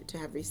honored to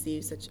have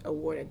received such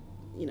award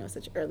at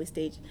such early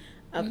stage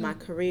of my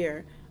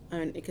career.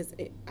 Because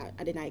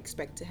I did not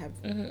expect to have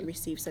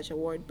received such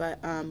award,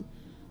 but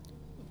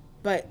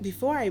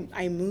before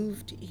I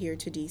moved here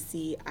to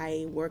DC,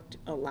 I worked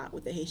a lot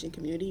with the Haitian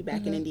community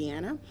back in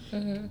Indiana,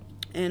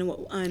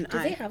 and do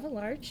they have a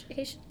large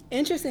Haitian?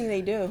 Interesting,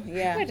 they do.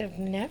 Yeah, I would have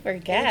never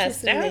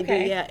guessed. They do,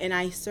 yeah, and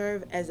I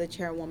serve as a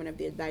chairwoman of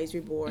the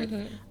advisory board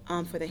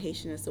for the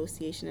Haitian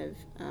Association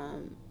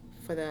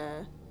for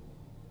the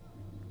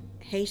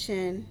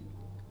Haitian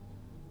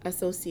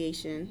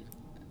Association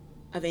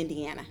of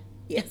Indiana.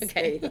 Yes, okay.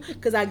 There you go.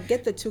 Because I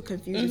get the two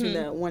confused between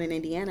the one in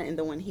Indiana and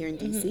the one here in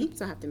DC,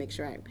 so I have to make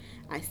sure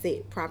I say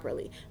it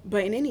properly.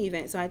 But in any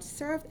event, so I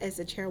served as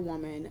the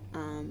chairwoman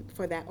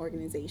for that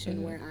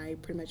organization where I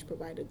pretty much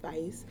provide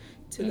advice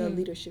to the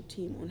leadership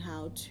team on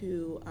how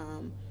to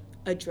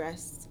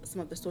address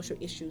some of the social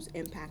issues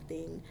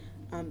impacting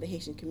the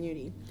Haitian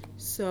community.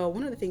 So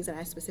one of the things that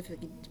I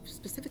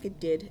specifically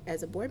did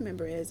as a board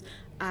member is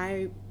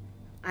I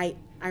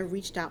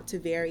reached out to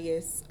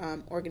various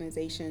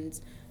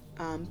organizations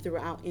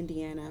throughout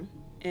Indiana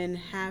and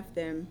have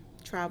them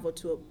travel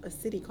to a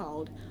city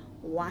called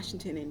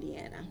Washington,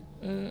 Indiana,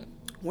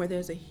 where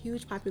there's a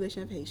huge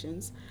population of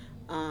Haitians.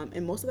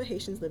 And most of the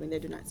Haitians living there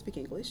do not speak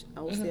English.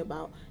 I will say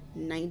about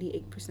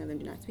 98% of them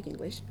do not speak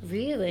English.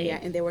 Really? Yeah,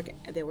 and they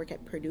work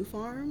at Purdue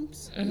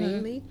Farms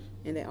mainly,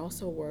 and they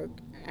also work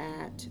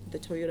at the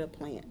Toyota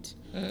plant.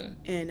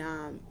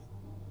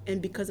 And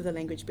because of the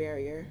language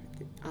barrier,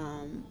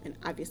 and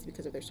obviously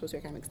because of their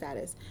socioeconomic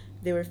status,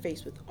 they were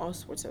faced with all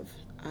sorts of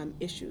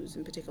issues,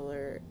 in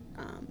particular,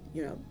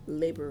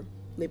 labor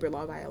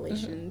law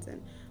violations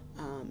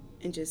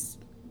and just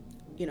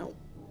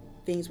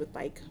things with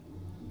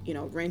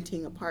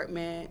renting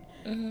apartment,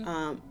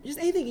 just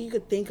anything you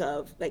could think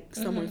of, like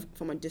someone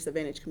from a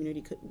disadvantaged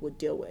community would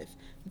deal with.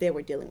 They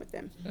were dealing with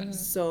them.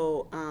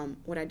 So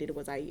what I did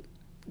was I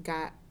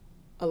got,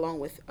 along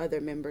with other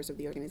members of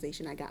the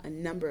organization, I got a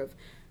number of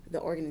the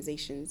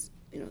organizations,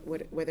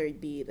 whether it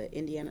be the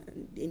Indiana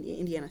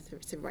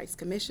Civil Rights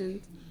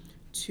Commission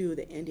to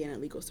the Indiana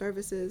Legal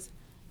Services,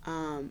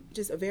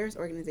 just various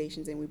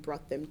organizations, and we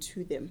brought them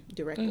to them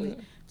directly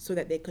so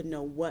that they could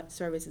know what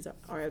services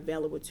are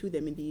available to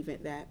them in the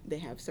event that they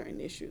have certain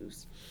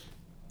issues.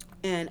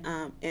 And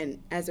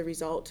as a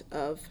result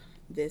of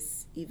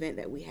this event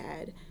that we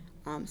had,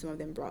 some of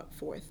them brought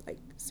forth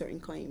certain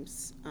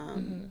claims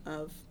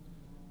of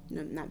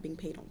not being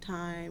paid on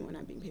time or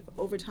not being paid for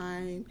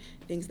overtime,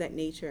 things of that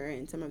nature.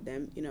 And some of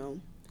them,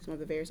 some of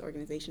the various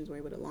organizations were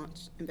able to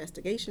launch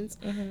investigations.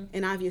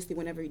 And obviously,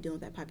 whenever you're dealing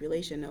with that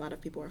population, a lot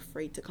of people are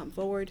afraid to come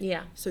forward.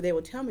 Yeah. So they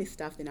will tell me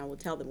stuff, then I will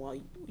tell them, well,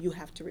 you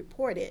have to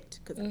report it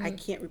because I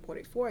can't report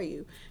it for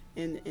you.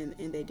 And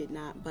they did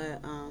not.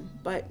 But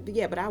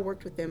I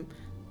worked with them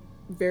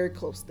very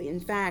closely. In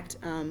fact,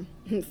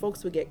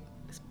 folks would get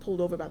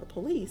pulled over by the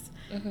police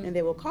and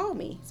they will call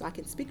me so I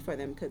can speak for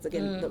them because,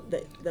 again,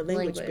 the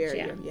language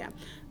barrier. Yeah.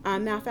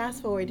 Now,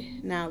 fast forward,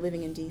 now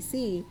living in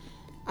D.C.,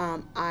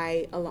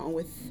 I, along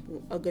with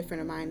a good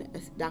friend of mine,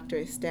 Dr.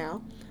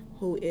 Estelle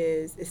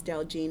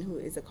Jean, who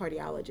is a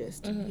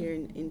cardiologist here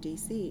in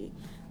D.C.,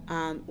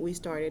 we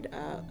started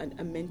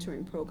a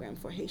mentoring program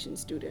for Haitian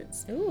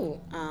students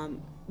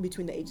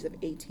between the ages of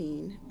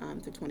 18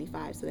 to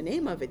 25. So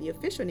the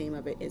official name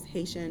of it is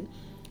Haitian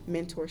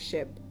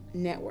Mentorship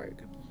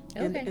Network.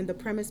 Okay. And the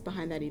premise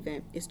behind that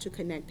event is to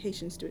connect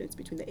Haitian students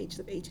between the ages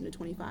of 18 to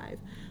 25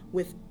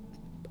 with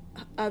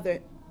other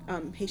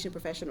Haitian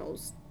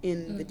professionals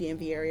in the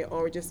DMV area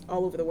or just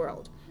all over the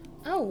world.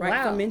 Oh, right,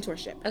 wow. For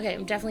mentorship. Okay,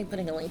 I'm definitely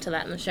putting a link to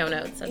that in the show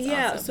notes.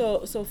 That's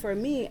awesome. So for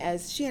me,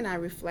 as she and I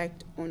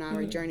reflect on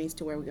our journeys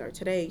to where we are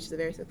today, she's a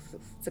very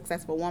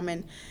successful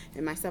woman,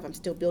 and myself, I'm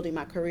still building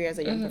my career as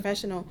a young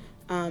professional.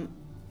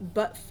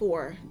 But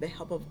for the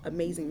help of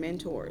amazing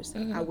mentors,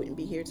 I wouldn't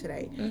be here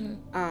today.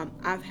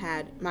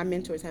 My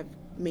mentors have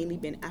mainly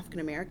been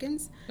African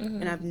Americans,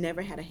 and I've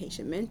never had a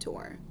Haitian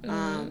mentor.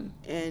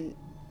 And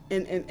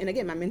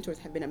again, my mentors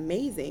have been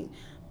amazing.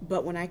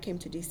 But when I came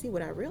to DC,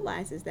 what I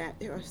realized is that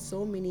there are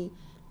so many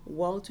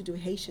well-to-do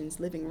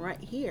Haitians living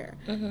right here.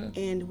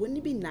 And wouldn't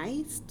it be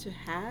nice to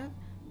have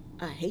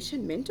a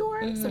Haitian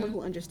mentor, someone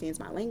who understands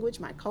my language,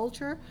 my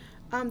culture?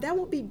 That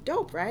would be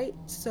dope, right?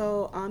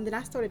 So then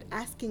I started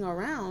asking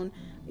around,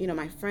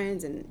 my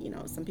friends and,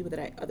 some people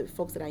other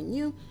folks that I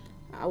knew.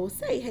 I will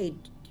say, hey,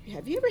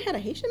 have you ever had a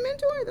Haitian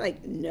mentor? They're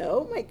like,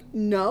 no. I'm like,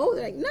 no.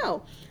 They're like,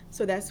 no.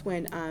 So that's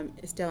when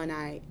Estelle and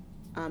I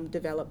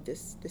developed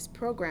this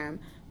program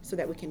so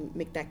that we can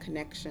make that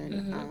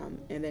connection.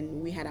 And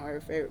then we had our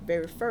very,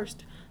 very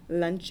first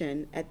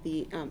luncheon at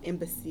the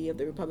Embassy of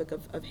the Republic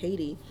of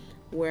Haiti,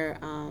 where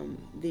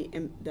the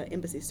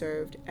embassy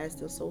served as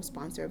the sole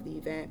sponsor of the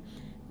event.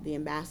 The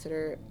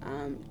ambassador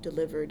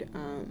delivered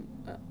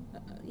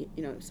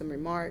some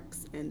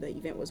remarks, and the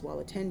event was well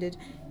attended.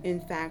 In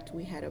fact,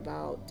 we had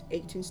about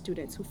 18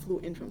 students who flew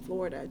in from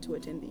Florida to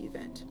attend the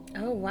event.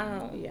 Oh,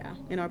 wow. Yeah,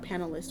 and our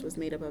panelist was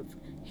made up of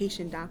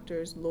Haitian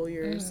doctors,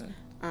 lawyers,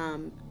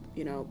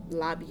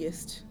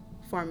 lobbyists,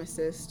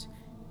 pharmacists,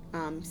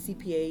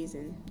 CPAs,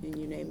 and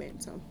you name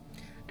it. So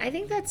I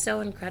think that's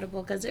so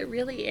incredible because it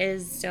really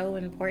is so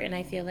important,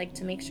 I feel like,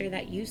 to make sure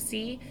that you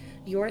see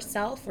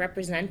yourself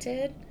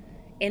represented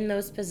in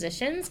those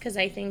positions, because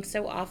I think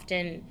so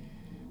often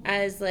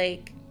as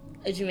a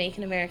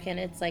Jamaican American,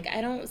 it's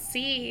I don't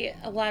see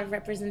a lot of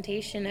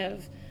representation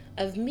of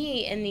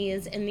me in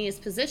these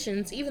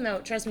positions, even though,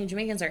 trust me,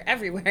 Jamaicans are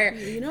everywhere.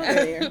 They're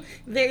there.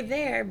 They're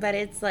there, but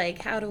it's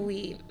how do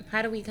we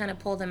kind of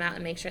pull them out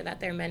and make sure that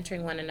they're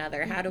mentoring one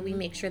another? How do we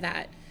make sure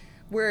that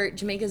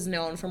Jamaica's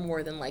known for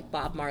more than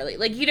Bob Marley?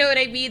 You know what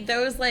I mean?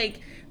 Those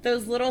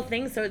those little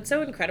things. So it's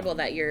so incredible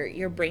that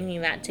you're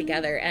bringing that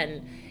together.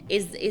 And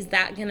is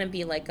that going to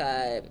be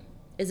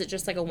is it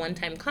just a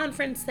one-time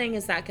conference thing?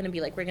 Is that going to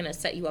be we're going to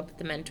set you up with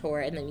the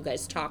mentor and then you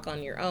guys talk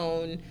on your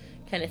own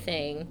kind of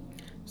thing?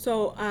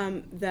 So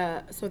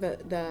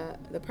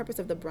the purpose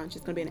of the brunch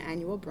is going to be an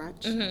annual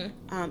brunch.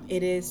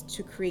 It is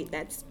to create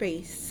that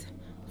space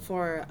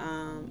for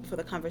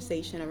the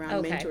conversation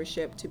around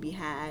mentorship to be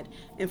had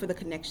and for the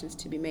connections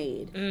to be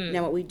made.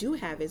 Now, what we do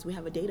have is we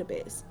have a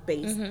database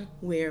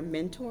where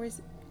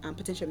mentors,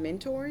 potential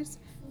mentors,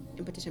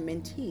 and potential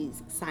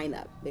mentees sign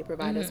up. They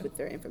provide us with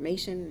their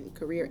information,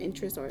 career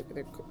interests, or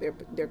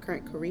their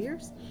current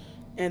careers,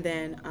 and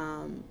then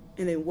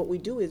what we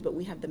do is, but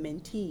we have the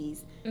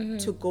mentees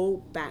to go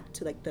back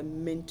to like the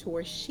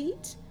mentor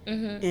sheet,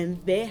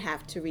 and they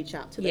have to reach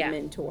out to the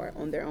mentor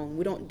on their own.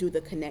 We don't do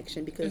the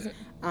connection because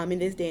in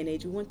this day and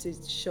age, we want to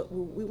show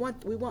we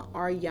want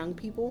our young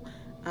people,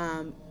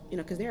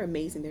 because they're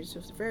amazing. They're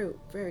just very,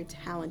 very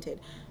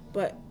talented,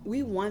 but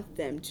we want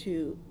them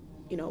to,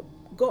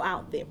 go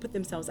out there, put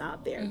themselves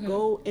out there,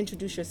 go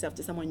introduce yourself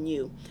to someone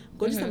new,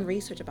 go do some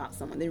research about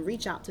someone, then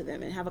reach out to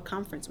them and have a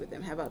conference with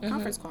them, have a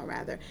conference call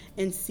rather,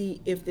 and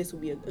see if this will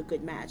be a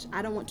good match.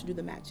 I don't want to do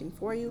the matching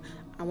for you.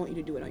 I want you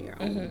to do it on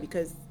your own,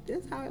 because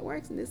this is how it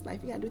works in this life.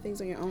 You got to do things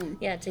on your own.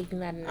 Yeah, taking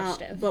that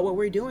initiative. But what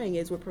we're doing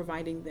is we're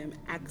providing them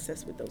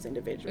access with those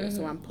individuals.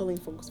 So I'm pulling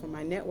folks from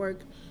my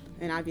network,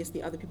 and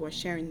obviously other people are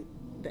sharing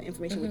the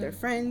information with their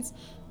friends.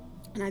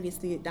 And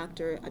obviously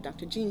Dr.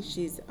 Jean,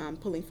 she's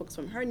pulling folks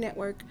from her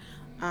network.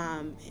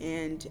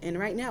 And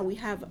right now we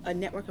have a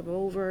network of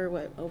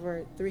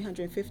over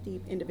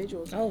 350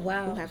 individuals who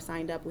have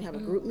signed up. We have a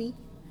GroupMe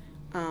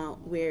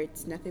where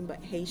it's nothing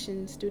but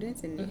Haitian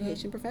students and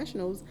Haitian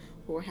professionals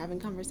who are having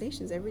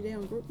conversations every day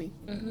on GroupMe.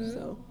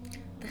 So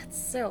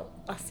that's so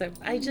awesome.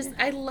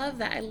 I love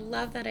that. I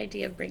love that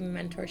idea of bringing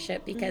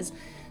mentorship, because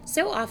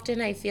so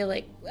often I feel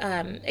like,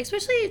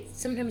 especially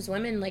sometimes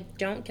women like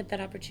don't get that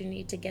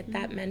opportunity to get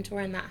that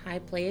mentor in that high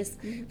place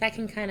that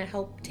can kind of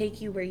help take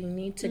you where you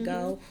need to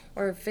go,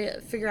 or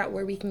figure out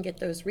where we can get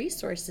those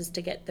resources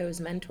to get those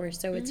mentors.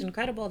 So it's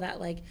incredible that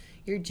like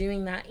you're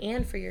doing that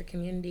and for your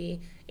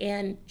community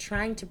and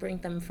trying to bring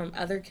them from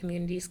other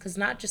communities, because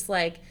not just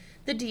like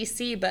the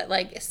DC, but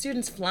like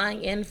students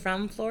flying in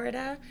from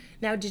Florida.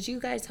 Now, did you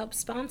guys help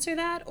sponsor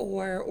that,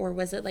 or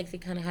was it like they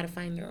kind of had to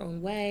find their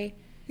own way?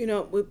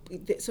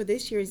 So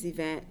this year's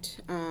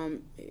event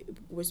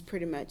was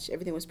pretty much,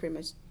 everything was pretty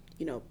much,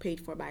 paid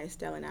for by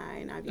Estelle and I,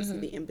 and obviously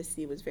the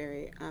embassy was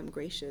very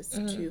gracious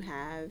to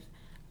have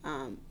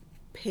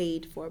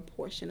paid for a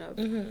portion of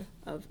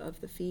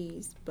the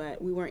fees,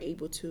 but we weren't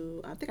able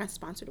to. I think I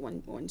sponsored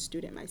one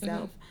student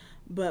myself,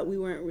 but we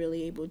weren't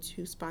really able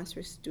to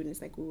sponsor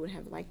students like we would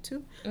have liked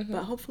to.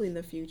 But hopefully in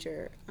the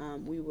future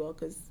we will,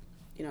 because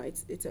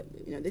it's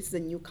this is a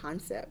new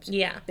concept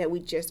that we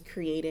just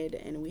created,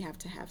 and we have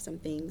to have some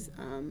things.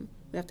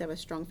 We have to have a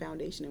strong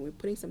foundation, and we're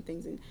putting some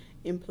things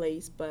in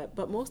place.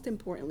 But most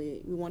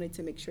importantly, we wanted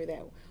to make sure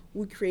that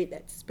we create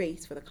that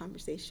space for the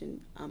conversation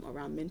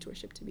around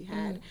mentorship to be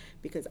had,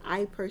 because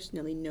I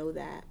personally know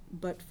that,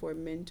 but for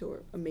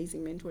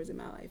amazing mentors in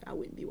my life, I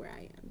wouldn't be where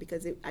I am,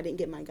 because I didn't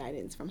get my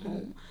guidance from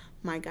home.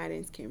 My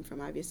guidance came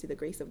from obviously the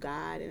grace of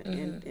God,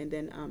 and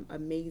then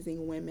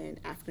amazing women,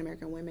 African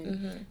American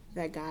women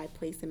that God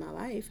placed in my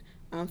life.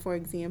 For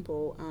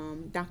example,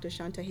 Dr.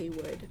 Shanta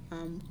Haywood,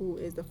 who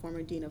is the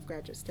former Dean of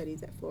Graduate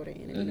Studies at Florida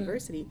A&M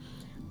University,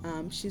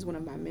 she's one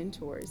of my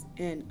mentors,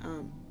 and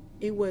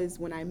it was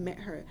when I met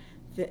her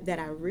that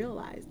I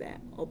realized that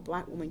a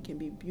Black woman can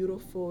be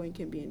beautiful and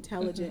can be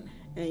intelligent,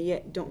 and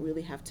yet don't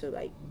really have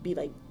to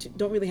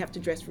don't really have to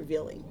dress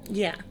revealing.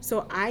 Yeah.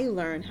 So I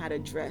learned how to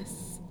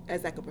dress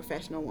as like a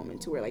professional woman,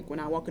 to where like when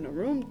I walk in a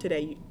room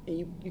today,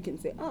 you can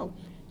say, oh,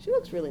 she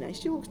looks really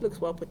nice. She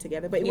looks well put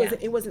together. But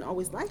it wasn't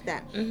always like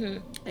that.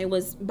 It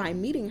was by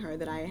meeting her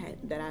that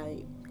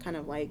I kind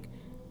of like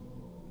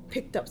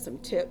picked up some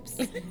tips,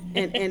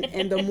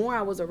 and the more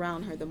I was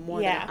around her, the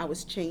more that I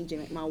was changing.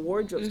 Like my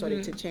wardrobe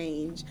started to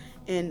change,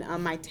 and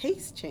my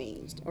taste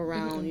changed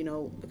around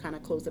the kind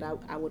of clothes that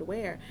I would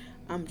wear,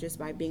 just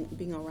by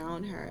being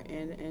around her,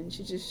 and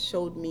she just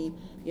showed me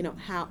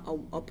how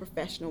a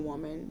professional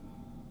woman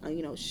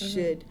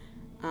should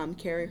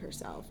carry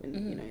herself, and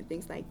and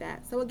things like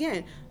that. So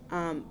again,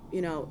 so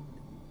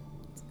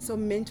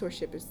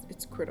mentorship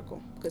it's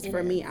critical, because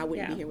for me, I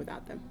wouldn't be here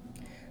without them.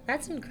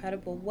 That's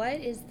incredible.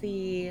 What is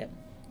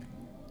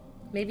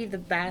maybe the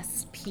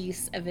best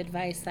piece of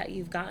advice that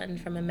you've gotten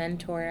from a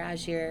mentor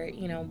as you're,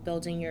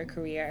 building your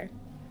career?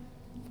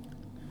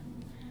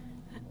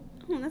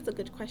 Oh, that's a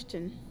good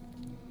question.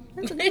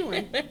 That's a good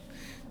one.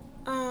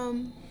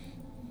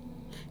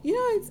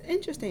 It's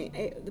interesting.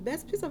 The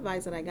best piece of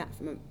advice that I got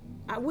from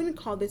I wouldn't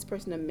call this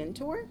person a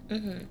mentor,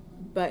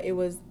 but it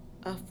was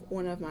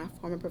one of my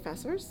former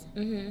professors,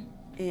 and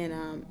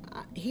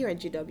here at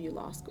GW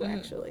Law School,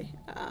 actually.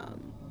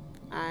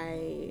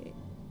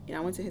 I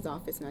went to his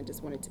office, and I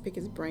just wanted to pick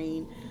his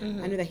brain.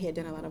 I knew that he had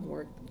done a lot of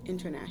work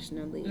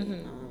internationally,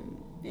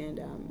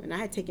 and I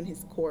had taken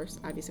his course,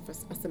 obviously, for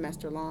a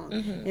semester long.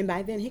 And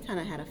by then, he kind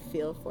of had a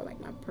feel for like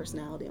my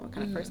personality and what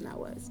kind of person I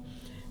was.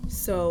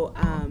 So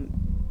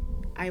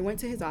I went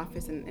to his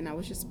office, and I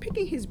was just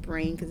picking his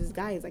brain, because this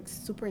guy is like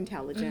super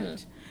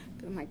intelligent.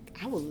 I'm like,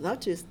 I would love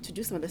to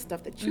do some of the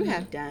stuff that you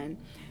have done.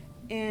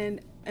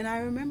 And I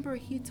remember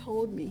he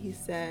told me, he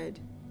said,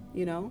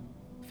 you know,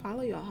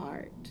 follow your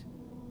heart.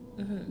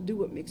 Do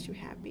what makes you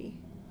happy.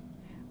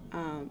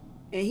 And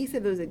he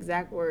said those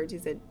exact words. He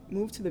said,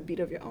 move to the beat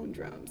of your own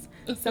drums.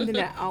 Something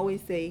that I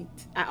always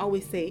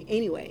say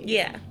anyway.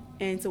 Yeah.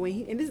 And so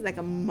and this is like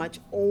a much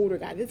older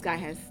guy. This guy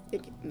I'm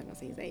not gonna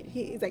say his age.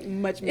 He's like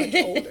much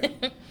older.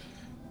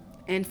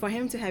 And for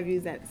him to have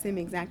used that same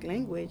exact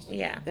language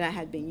that I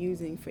had been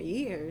using for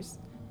years,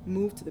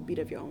 move to the beat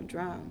of your own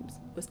drums,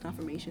 was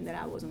confirmation that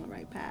I was on the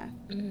right path.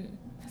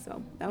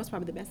 So that was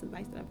probably the best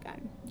advice that I've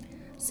gotten.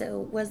 So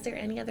was there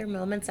any other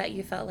moments that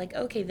you felt like,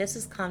 okay, this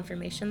is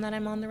confirmation that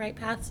I'm on the right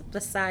path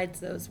besides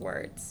those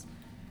words?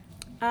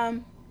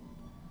 One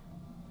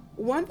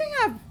thing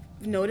I've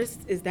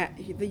noticed is that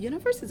the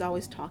universe is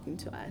always talking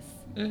to us.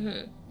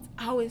 It's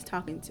always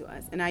talking to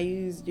us. And I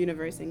use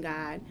universe and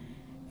God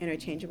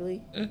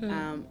interchangeably.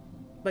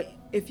 But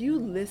if you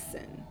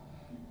listen,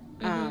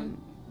 and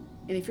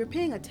if you're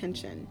paying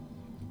attention,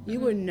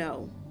 you will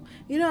know.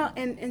 You know,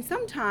 and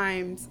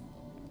sometimes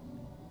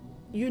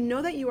you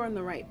know that you are on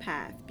the right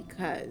path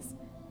because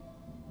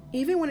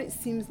even when it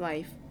seems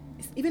like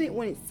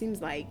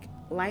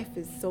life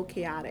is so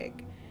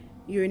chaotic,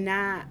 you're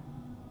not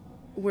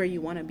where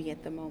you want to be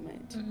at the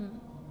moment.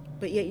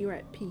 But yet you're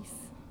at peace.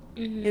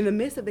 In the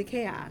midst of the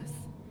chaos,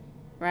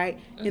 right?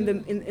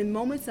 In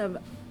moments of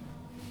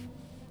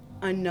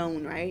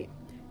unknown, right?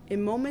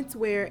 In moments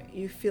where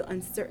you feel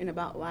uncertain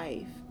about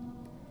life,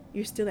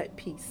 you're still at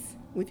peace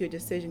with your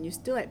decision. You're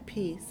still at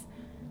peace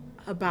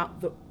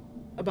about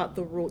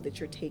the road that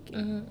you're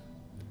taking.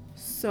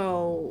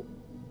 So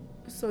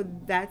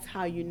that's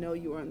how you know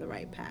you are on the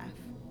right path.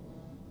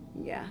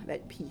 Yeah,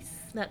 that peace.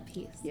 That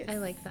peace. Yes. I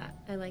like that.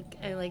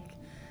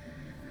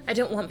 I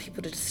don't want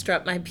people to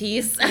disrupt my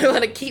peace. I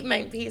want to keep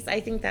my peace. I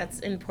think that's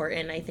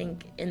important. I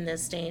think in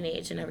this day and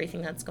age and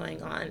everything that's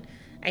going on,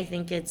 I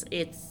think it's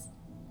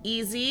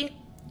easy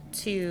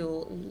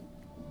to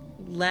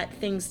let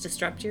things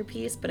disrupt your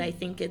peace, but I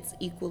think it's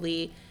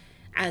equally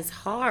as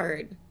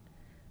hard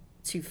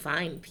to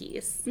find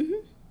peace.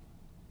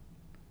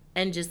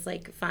 And just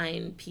like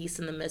find peace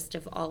in the midst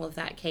of all of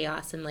that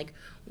chaos. And like,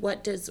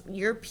 what does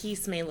your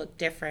peace may look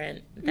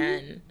different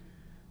than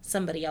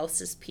somebody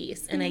else's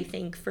peace. And I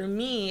think for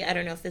me, I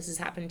don't know if this has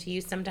happened to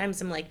you, sometimes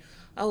I'm like,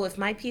 oh, if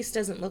my peace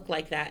doesn't look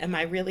like that, am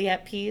I really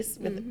at peace?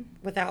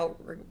 Without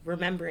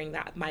remembering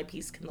that my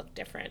peace can look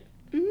different.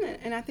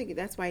 And I think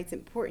that's why it's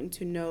important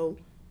to know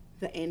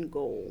the end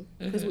goal,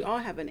 because we all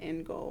have an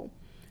end goal.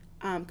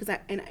 Because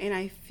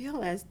I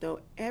feel as though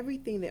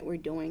everything that we're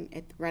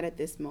doing right at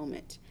this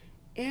moment,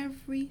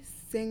 every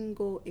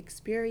single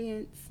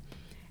experience,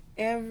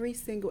 every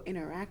single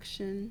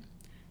interaction,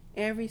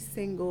 every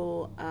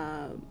single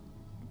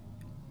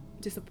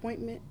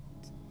disappointment,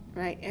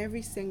 right?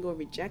 Every single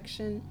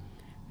rejection,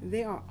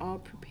 they are all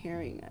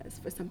preparing us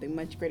for something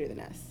much greater than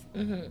us,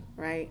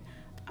 right?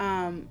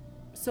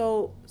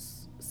 So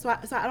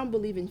I don't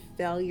believe in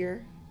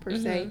failure per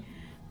se,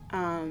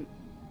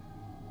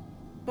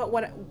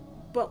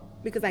 but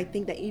because I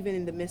think that even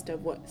in the midst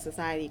of what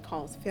society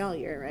calls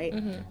failure, right,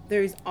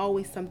 there's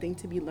always something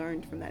to be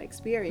learned from that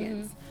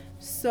experience.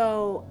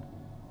 So,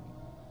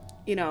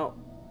 you know,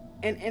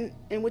 and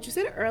what you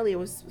said earlier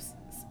was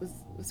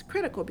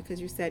critical, because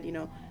you said, you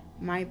know,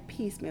 my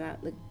peace may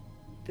not look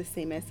the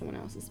same as someone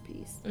else's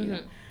peace, you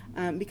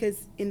know?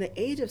 Because in the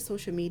age of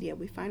social media,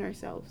 we find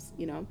ourselves,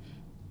 you know,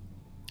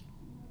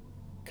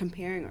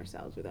 comparing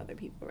ourselves with other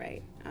people,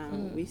 right?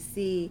 We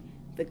see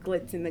the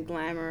glitz and the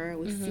glamour.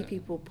 We see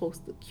people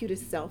post the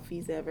cutest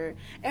selfies ever.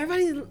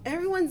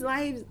 Everybody's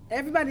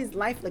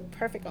life look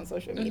perfect on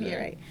social media,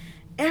 right?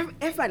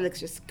 Everybody looks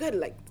just good.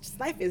 Like, just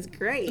life is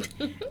great.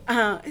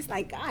 It's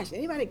like, gosh,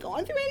 anybody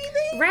going through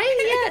anything?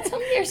 Right? Yeah. Tell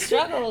me your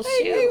struggles.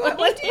 Shoot.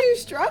 What do you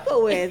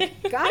struggle with?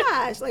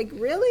 Gosh, like,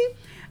 really?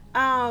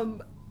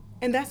 And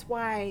that's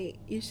why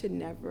you should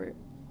never,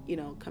 you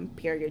know,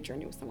 compare your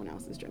journey with someone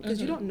else's journey,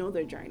 because you don't know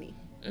their journey.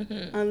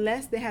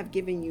 Unless they have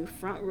given you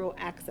front row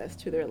access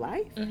to their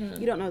life,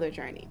 you don't know their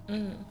journey.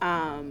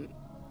 And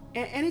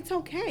it's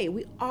okay.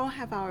 We all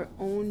have our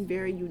own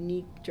very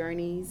unique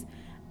journeys.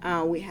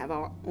 We have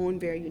our own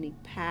very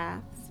unique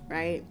paths,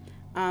 right?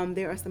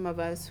 There are some of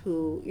us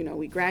who, you know,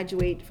 we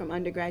graduate from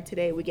undergrad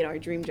today, we get our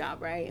dream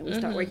job, right? And we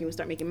start working, we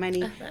start making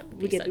money.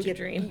 We get a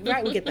dream.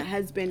 Right? We get the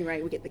husband,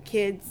 right? We get the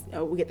kids,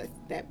 we get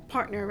that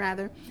partner,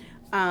 rather.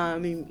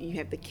 And you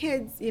have the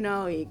kids, you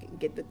know, you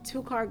get the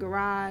 2-car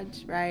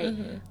garage, right?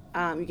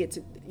 You get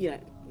to, you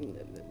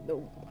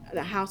know,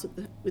 the house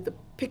with the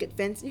picket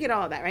fence. You get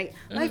all that, right?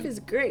 Life is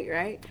great,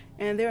 right?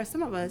 And there are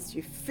some of us,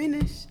 you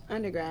finish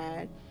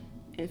undergrad,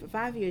 and for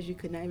 5 years you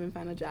could not even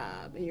find a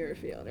job in your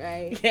field,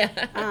 right?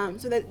 Yeah.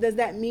 So does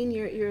that mean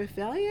you're a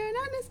failure?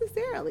 Not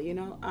necessarily, you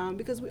know,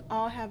 because we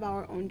all have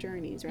our own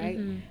journeys, right?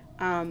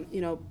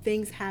 You know,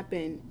 things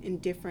happen in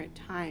different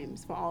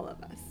times for all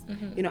of us.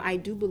 You know, I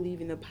do believe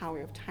in the power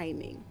of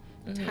timing.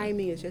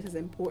 Timing is just as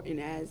important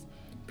as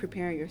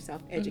preparing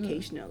yourself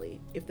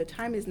educationally. If the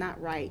time is not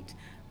right,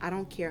 I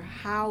don't care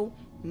how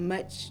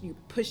much you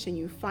push and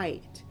you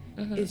fight,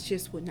 it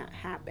just would not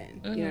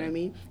happen. You know what I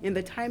mean? And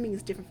the timing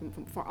is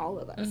different for all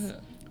of us,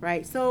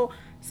 right? So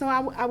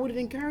I would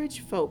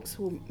encourage folks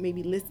who may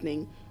be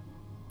listening,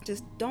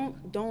 just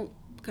don't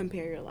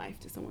compare your life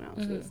to someone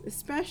else's,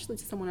 especially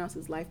to someone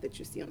else's life that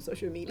you see on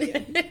social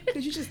media,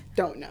 because you just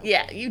don't know.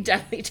 Yeah, you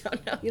definitely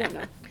don't know. You don't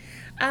know.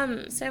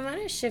 So I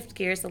want to shift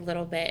gears a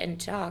little bit and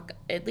talk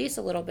at least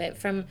a little bit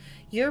from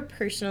your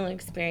personal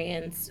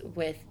experience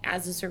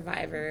as a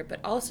survivor, but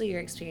also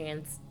your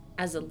experience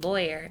as a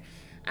lawyer.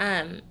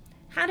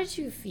 How did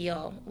you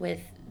feel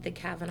with the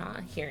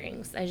Kavanaugh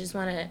hearings? I just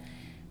want to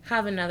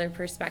have another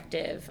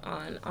perspective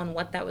on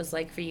what that was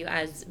like for you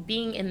as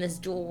being in this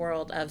dual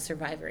world of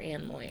survivor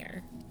and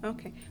lawyer.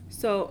 Okay,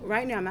 so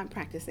right now I'm not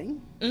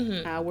practicing.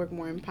 I work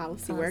more in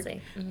policy work,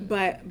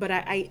 but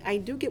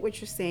I do get what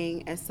you're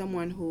saying as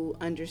someone who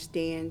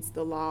understands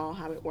the law,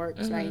 how it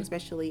works, right?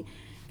 Especially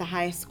the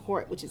highest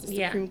court, which is the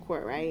Supreme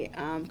Court, right?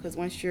 Because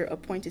once you're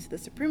appointed to the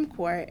Supreme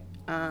Court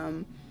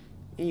and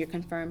you're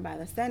confirmed by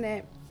the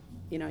Senate,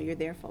 you're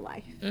there for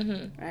life,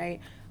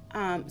 right?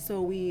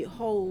 So we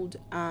hold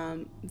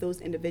those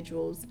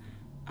individuals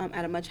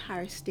at a much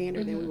higher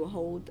standard than we will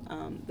hold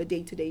the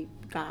day-to-day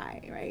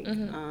guy, right?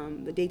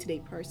 The day-to-day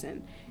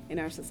person in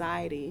our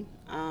society.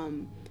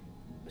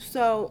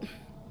 So,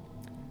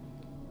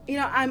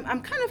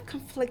 I'm kind of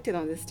conflicted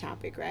on this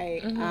topic,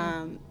 right?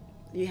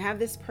 You have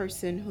this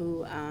person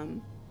who,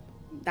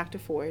 Dr.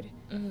 Ford,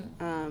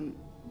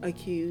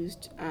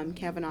 accused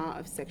Kavanaugh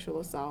of sexual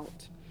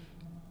assault.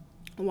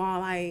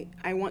 While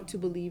I want to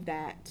believe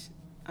that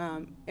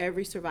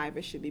every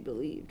survivor should be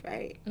believed,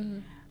 right?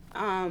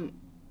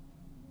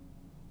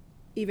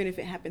 Even if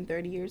it happened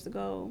 30 years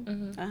ago,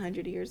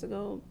 100 years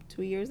ago,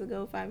 2 years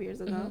ago, 5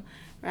 years ago,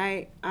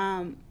 right?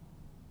 So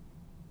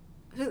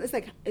it's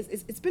like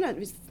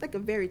a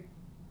very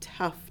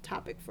tough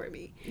topic for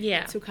me,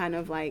 to kind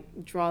of like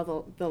draw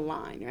the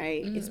line,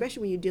 right?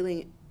 Especially when you're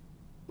dealing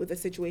with a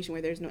situation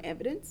where there's no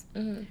evidence,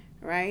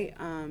 right?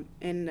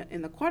 In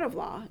the court of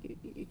law,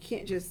 you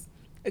can't just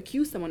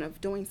accuse someone of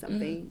doing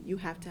something. You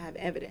have to have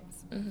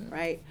evidence,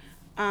 right?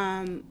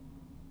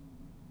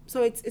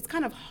 So it's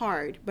kind of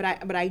hard, but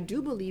I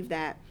do believe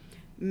that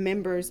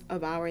members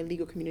of our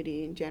legal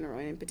community in general,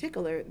 and in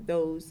particular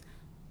those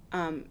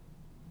on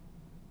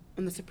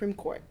the Supreme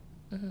Court,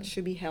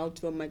 should be held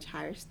to a much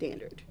higher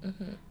standard.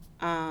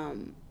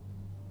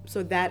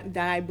 So that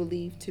I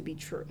believe to be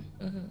true,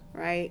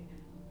 right?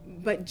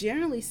 But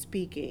generally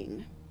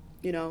speaking,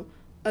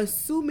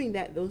 assuming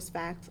that those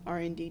facts are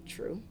indeed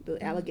true,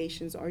 the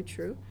allegations are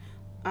true,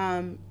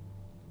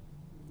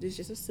 it's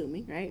just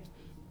assuming, right?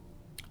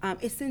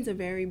 It sends a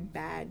very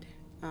bad,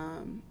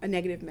 a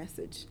negative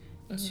message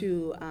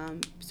to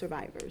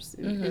survivors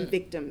and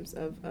victims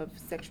of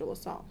sexual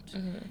assault.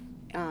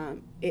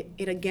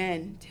 It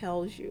again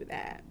tells you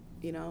that,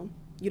 you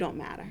don't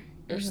matter.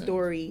 Your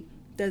story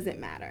doesn't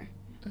matter.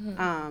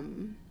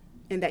 And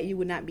that you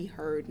would not be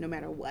heard no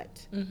matter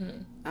what.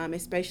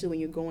 Especially when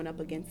you're going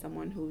up against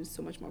someone who's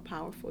so much more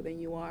powerful than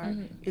you are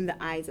in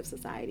the eyes of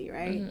society,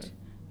 right?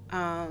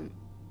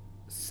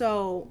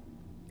 So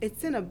it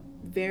sent a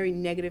very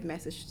negative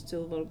message to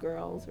the little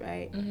girls,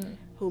 right?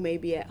 Who may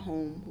be at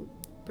home, who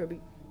probably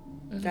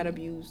got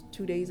abused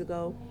 2 days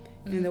ago,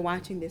 and they're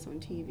watching this on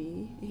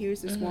TV. And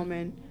here's this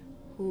woman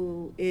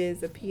who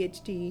is a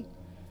PhD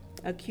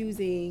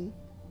accusing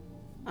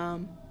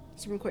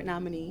Supreme Court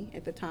nominee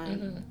at the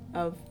time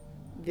of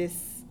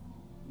this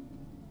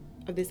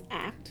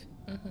act,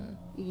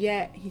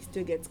 yet he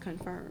still gets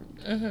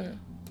confirmed.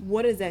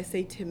 What does that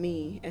say to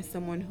me as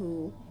someone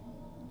who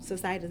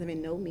society doesn't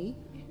even know me,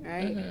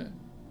 right?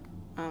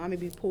 I may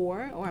be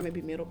poor, or I may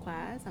be middle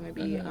class. I may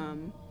be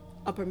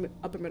upper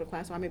middle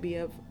class, or I may be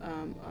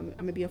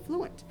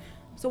affluent.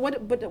 So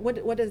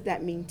what does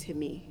that mean to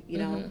me?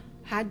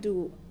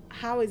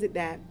 How is it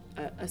that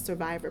a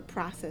survivor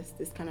process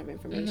this kind of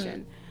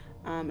information?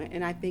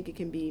 And I think it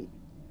can be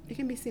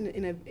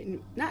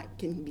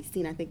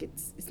seen I think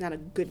it's not a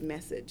good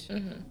message,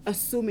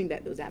 assuming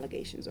that those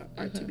allegations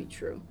are to be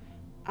true.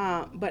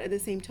 But at the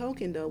same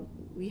token, though,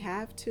 we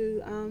have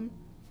to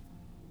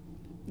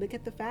look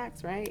at the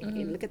facts, right?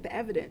 And look at the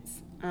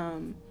evidence.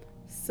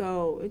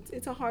 So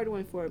it's a hard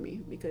one for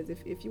me, because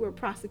if you were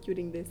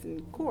prosecuting this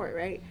in court,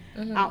 right,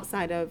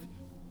 outside of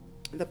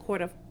the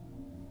court of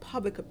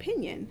public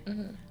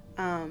opinion,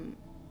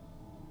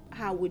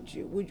 how would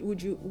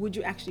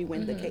you actually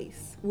win the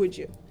case? Would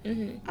you?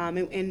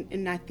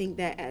 And I think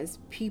that as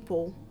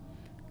people,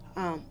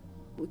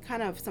 we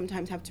kind of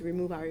sometimes have to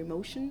remove our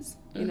emotions,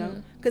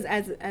 because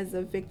as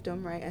a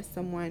victim, right, as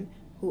someone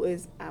who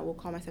is, I will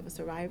call myself a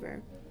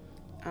survivor,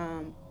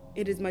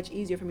 it is much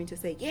easier for me to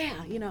say,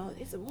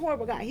 it's a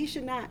horrible guy, he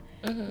should not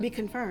be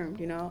confirmed,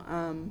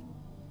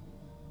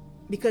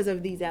 because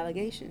of these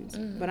allegations.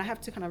 But I have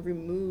to kind of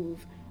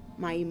remove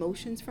my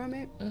emotions from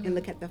it and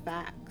look at the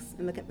facts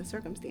and look at the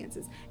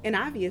circumstances. And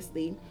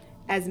obviously,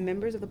 as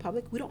members of the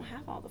public, we don't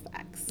have all the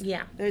facts.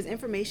 There's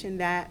information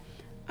that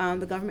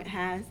the government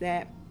has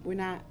that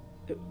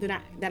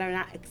that are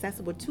not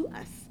accessible to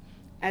us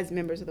as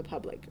members of the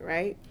public,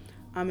 right?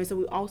 And so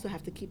we also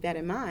have to keep that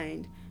in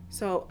mind.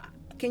 So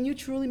can you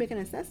truly make an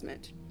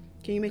assessment?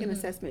 Can you make an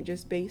assessment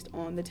just based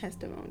on the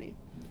testimony?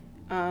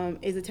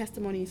 Is the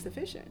testimony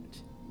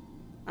sufficient?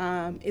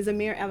 Is a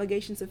mere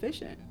allegation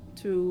sufficient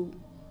to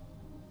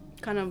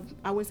kind of,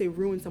 I wouldn't say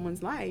ruin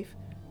someone's life,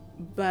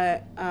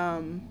 but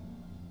to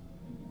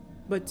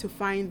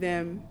find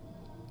them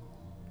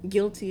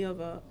guilty of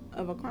a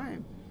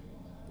crime?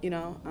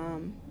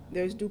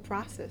 There's due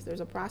process.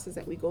 There's a process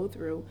that we go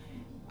through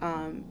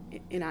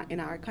in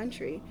our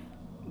country.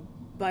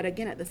 But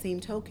again, at the same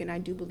token, I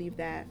do believe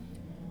that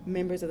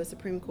members of the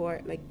Supreme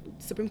Court, like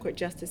Supreme Court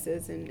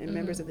justices and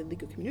members of the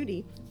legal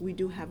community, we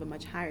do have a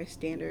much higher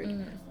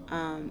standard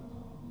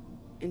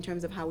in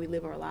terms of how we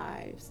live our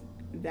lives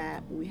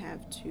that we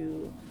have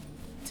to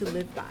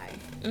live by.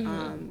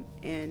 And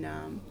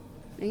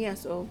yeah,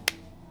 so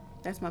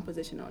that's my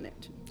position on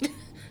it.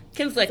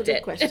 Conflicted. That's a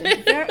good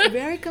question. Very,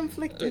 very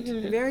conflicted.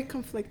 Very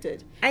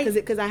conflicted.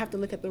 Because I have to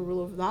look at the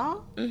rule of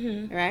law,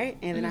 right?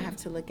 And then I have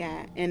to look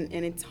at and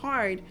it's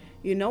hard.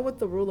 You know what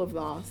the rule of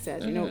law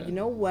says. You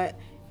know what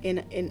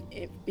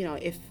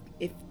if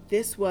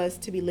this was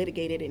to be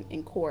litigated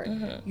in court,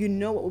 you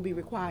know what will be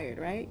required,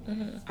 right?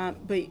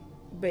 But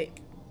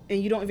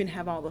and you don't even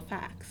have all the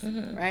facts,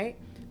 right?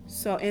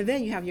 So and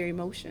then you have your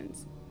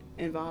emotions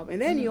involved,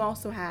 and then you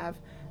also have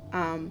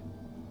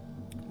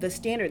the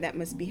standard that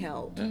must be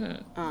held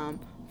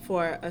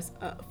for a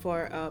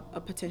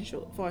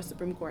potential for a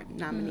Supreme Court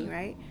nominee,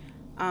 right?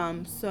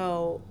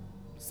 So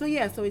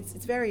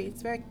it's very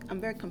I'm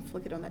very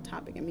conflicted on that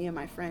topic, and me and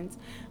my friends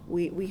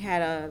we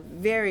had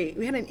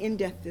an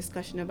in-depth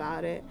discussion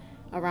about it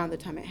around the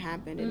time it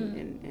happened,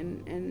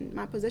 and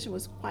my position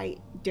was quite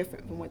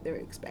different from what they were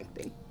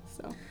expecting.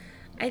 So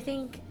I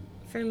think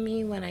for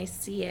me, when I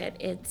see it,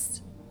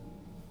 it's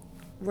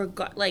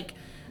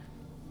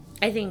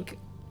I think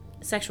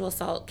sexual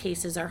assault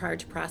cases are hard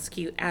to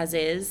prosecute as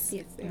is,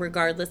 yes,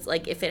 regardless.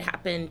 Like if it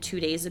happened 2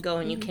 days ago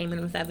and you came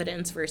in with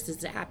evidence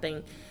versus it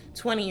happening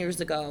 20 years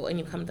ago and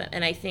you come to,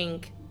 and I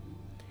think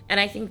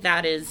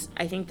that is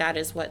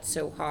what's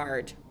so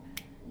hard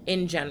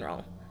in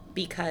general,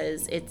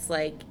 because it's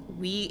like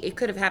it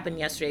could have happened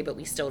yesterday, but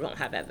we still don't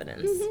have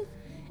evidence.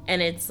 And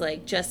it's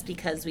like, just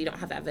because we don't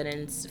have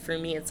evidence, for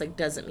me, it's like,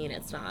 doesn't mean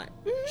it's not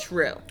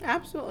true.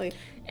 Absolutely.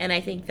 And I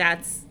think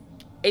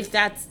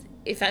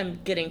if I'm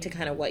getting to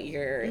kind of what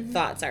your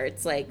thoughts are,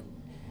 it's like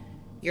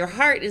your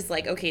heart is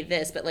like, okay,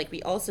 this, but like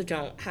we also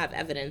don't have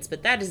evidence,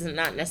 but that does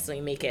not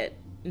necessarily make it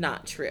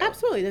not true.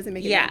 Absolutely doesn't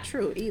make it not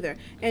true either.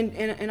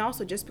 And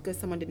also, just because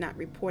someone did not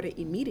report it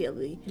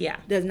immediately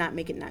does not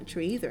make it not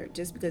true either.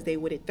 Just because they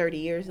waited 30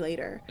 years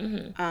later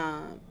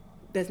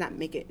does not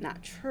make it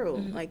not true.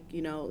 Like,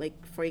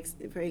 for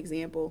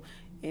example,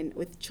 and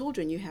with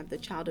children, you have the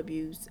child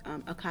abuse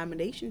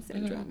accommodation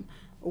syndrome,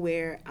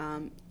 where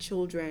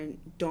children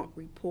don't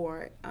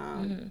report,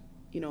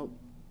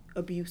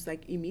 abuse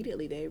like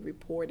immediately. They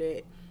report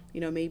it,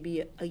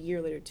 maybe a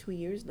year later, 2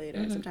 years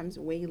later, sometimes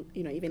way,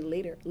 even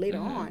later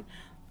on,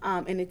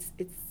 and it's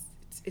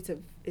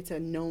a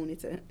known,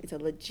 it's a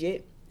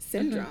legit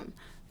syndrome.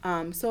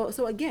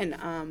 So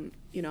again,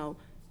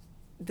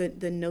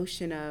 the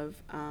notion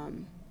of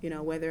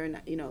whether or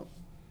not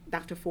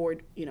Dr.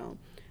 Ford,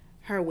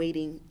 her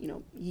waiting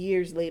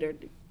years later,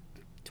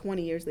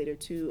 20 years later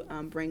to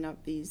bring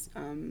up these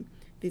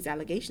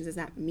allegations does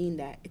not mean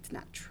that it's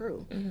not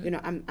true.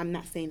 I'm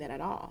not saying that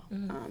at all.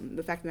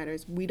 The fact of the matter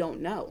is we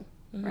don't know,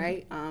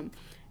 right?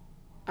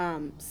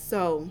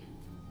 So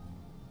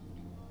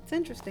it's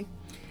interesting.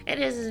 It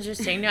is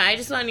interesting. No, I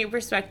just want your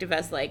perspective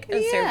as like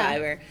a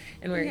survivor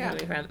and where you're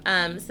coming from.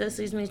 So this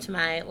leads me to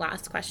my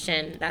last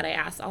question that I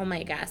ask all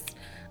my guests.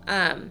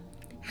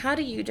 How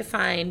do you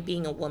define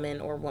being a woman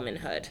or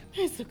womanhood?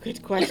 That's a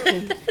good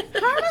question.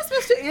 How am I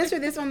supposed to answer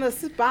this on the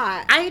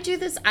spot? I do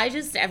this.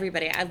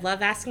 Everybody. I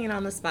love asking it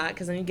on the spot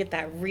because then you get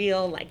that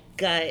real like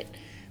gut,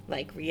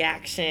 like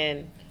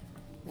reaction,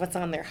 what's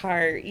on their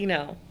heart, I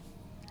feel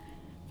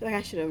like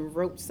I should have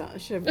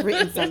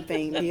written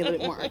something, be a little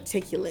bit more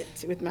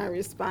articulate with my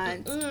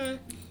response.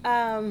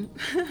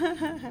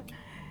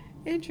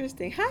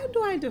 Interesting. How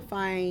do I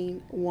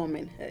define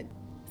womanhood?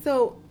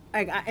 So,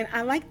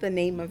 I like the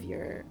name of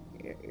your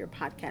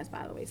podcast,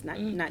 by the way. It's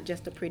not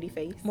just a pretty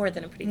face. More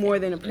than a pretty face. More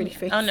than a pretty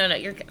face. Oh, no,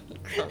 you're good.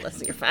 Oh,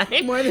 listen, you're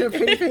fine. More than a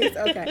pretty face.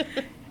 Okay.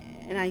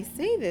 And I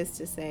say this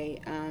to say,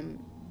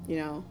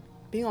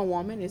 being a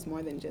woman is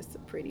more than just a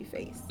pretty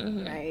face,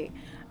 right?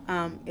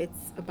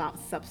 It's about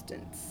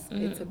substance.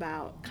 It's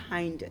about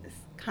kindness.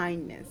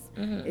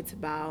 It's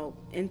about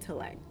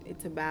intellect.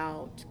 It's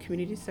about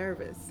community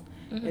service.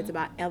 It's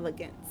about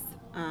elegance.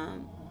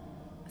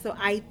 So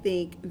I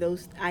think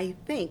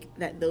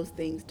that those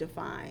things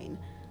define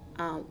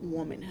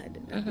womanhood,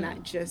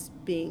 not just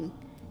being,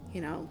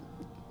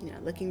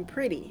 looking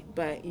pretty,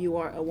 but you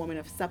are a woman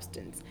of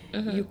substance.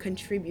 You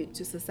contribute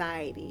to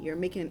society. You're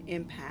making an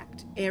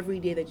impact every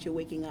day that you're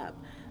waking up,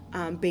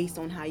 based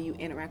on how you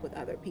interact with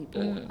other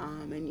people.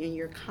 And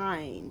you're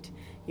kind,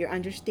 you're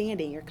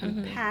understanding, you're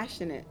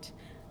compassionate.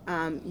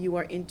 You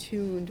are in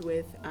tune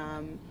with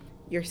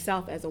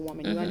yourself as a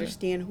woman. You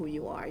understand who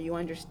you are. You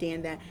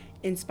understand that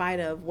in spite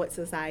of what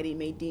society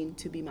may deem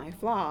to be my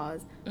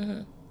flaws,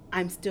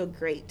 I'm still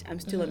great. I'm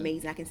still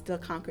amazing. I can still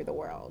conquer the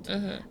world.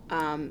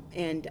 And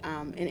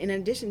in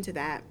addition to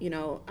that,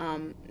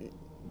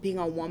 being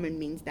a woman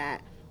means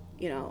that,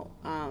 you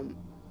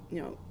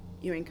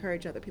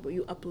encourage other people.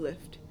 You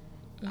uplift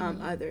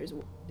others.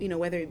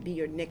 Whether it be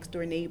your next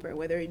door neighbor,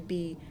 whether it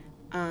be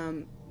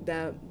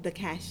the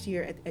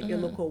cashier at your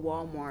local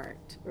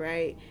Walmart,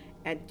 right?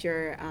 At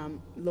your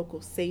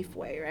local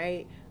Safeway,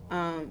 right?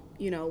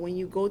 When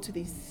you go to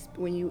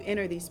when you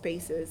enter these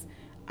spaces,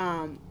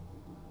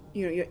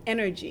 your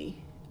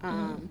energy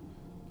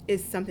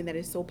is something that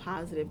is so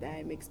positive that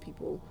it makes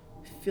people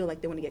feel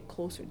like they want to get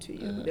closer to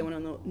you. They want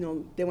to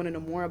know. They want to know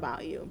more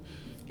about you,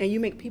 and you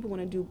make people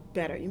want to do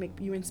better.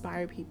 You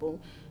inspire people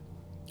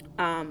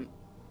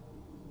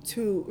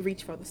to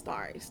reach for the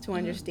stars, to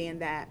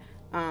understand that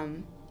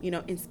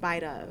in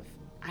spite of,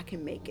 I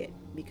can make it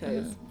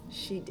because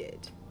she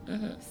did.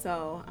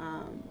 So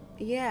I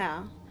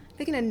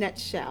think in a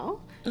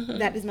nutshell,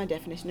 that is my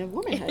definition of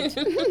womanhood.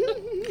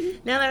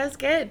 No, that was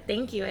good.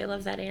 Thank you. I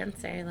love that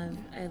answer.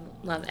 I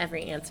love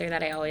every answer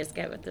that I always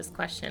get with this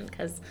question,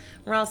 because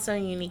we're all so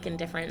unique and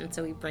different, and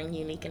so we bring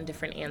unique and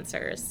different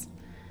answers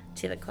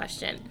to the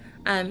question.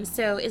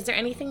 So is there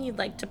anything you'd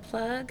like to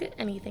plug?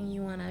 Anything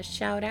you want to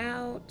shout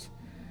out?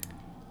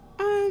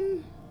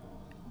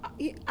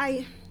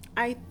 I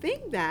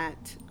think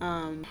that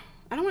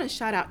I don't want to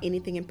shout out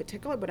anything in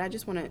particular, but I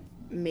just want to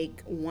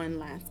make one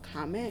last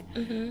comment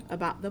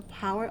about the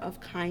power of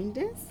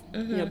kindness,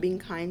 being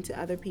kind to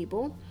other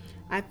people.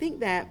 I think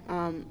that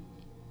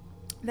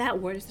that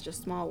word is such a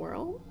small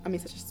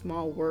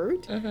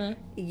word,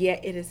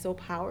 yet it is so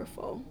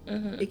powerful.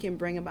 It can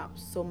bring about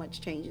so much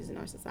changes in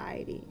our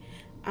society.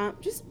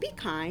 Just be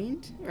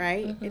kind,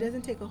 right? It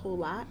doesn't take a whole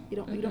lot. You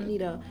don't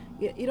need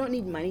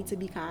money to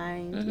be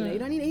kind. You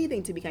don't need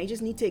anything to be kind. You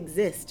just need to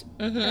exist.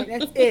 Right?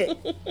 That's it.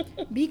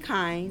 Be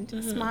kind.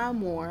 Smile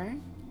more.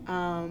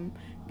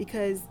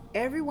 Because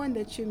everyone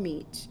that you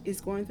meet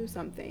is going through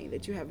something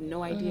that you have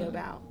no idea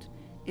about,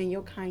 and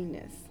your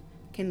kindness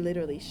can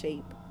literally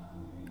shape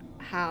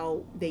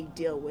how they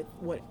deal with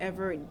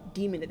whatever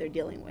demon that they're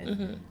dealing with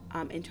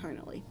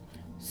internally.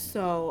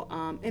 So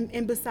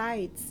and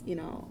besides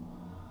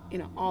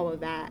all of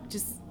that,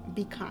 just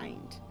be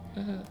kind.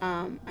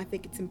 I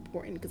think it's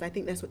important, because I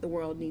think that's what the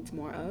world needs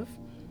more of.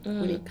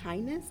 We need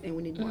kindness, and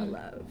we need more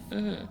love.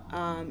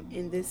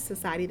 In this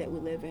society that we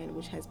live in,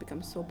 which has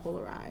become so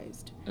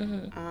polarized,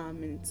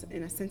 and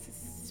in a sense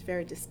it's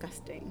very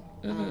disgusting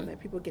that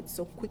people get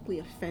so quickly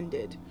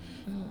offended.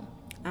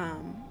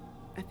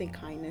 I think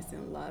kindness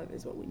and love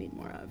is what we need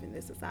more of in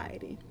this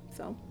society.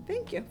 So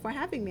thank you for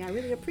having me. I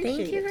really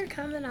appreciate it. Thank you for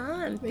coming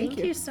on. Thank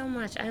you so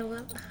much. I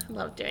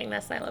love doing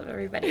this. I love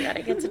everybody that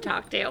I get to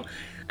talk to.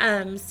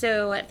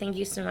 So thank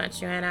you so much,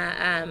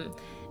 Joanna.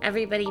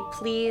 Everybody,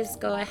 please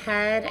go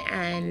ahead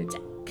and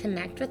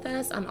connect with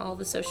us on all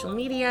the social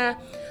media.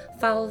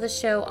 Follow the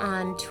show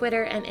on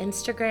Twitter and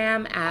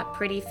Instagram at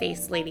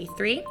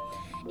PrettyFaceLady3.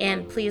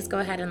 And please go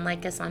ahead and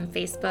like us on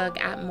Facebook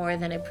at More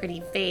Than a Pretty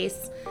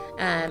Face.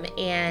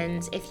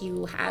 And if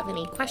you have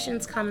any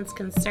questions, comments,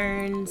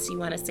 concerns, you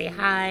want to say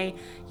hi,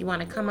 you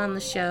want to come on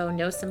the show,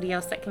 know somebody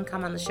else that can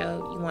come on the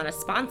show, you want to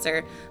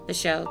sponsor the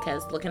show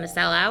because looking to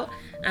sell out,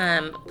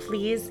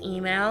 please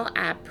email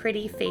at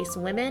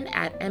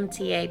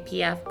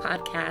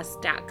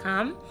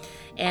prettyfacewomen@mtapfpodcast.com.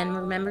 And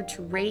remember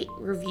to rate,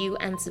 review,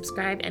 and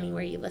subscribe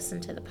anywhere you listen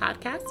to the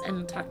podcast.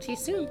 And talk to you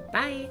soon.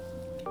 Bye.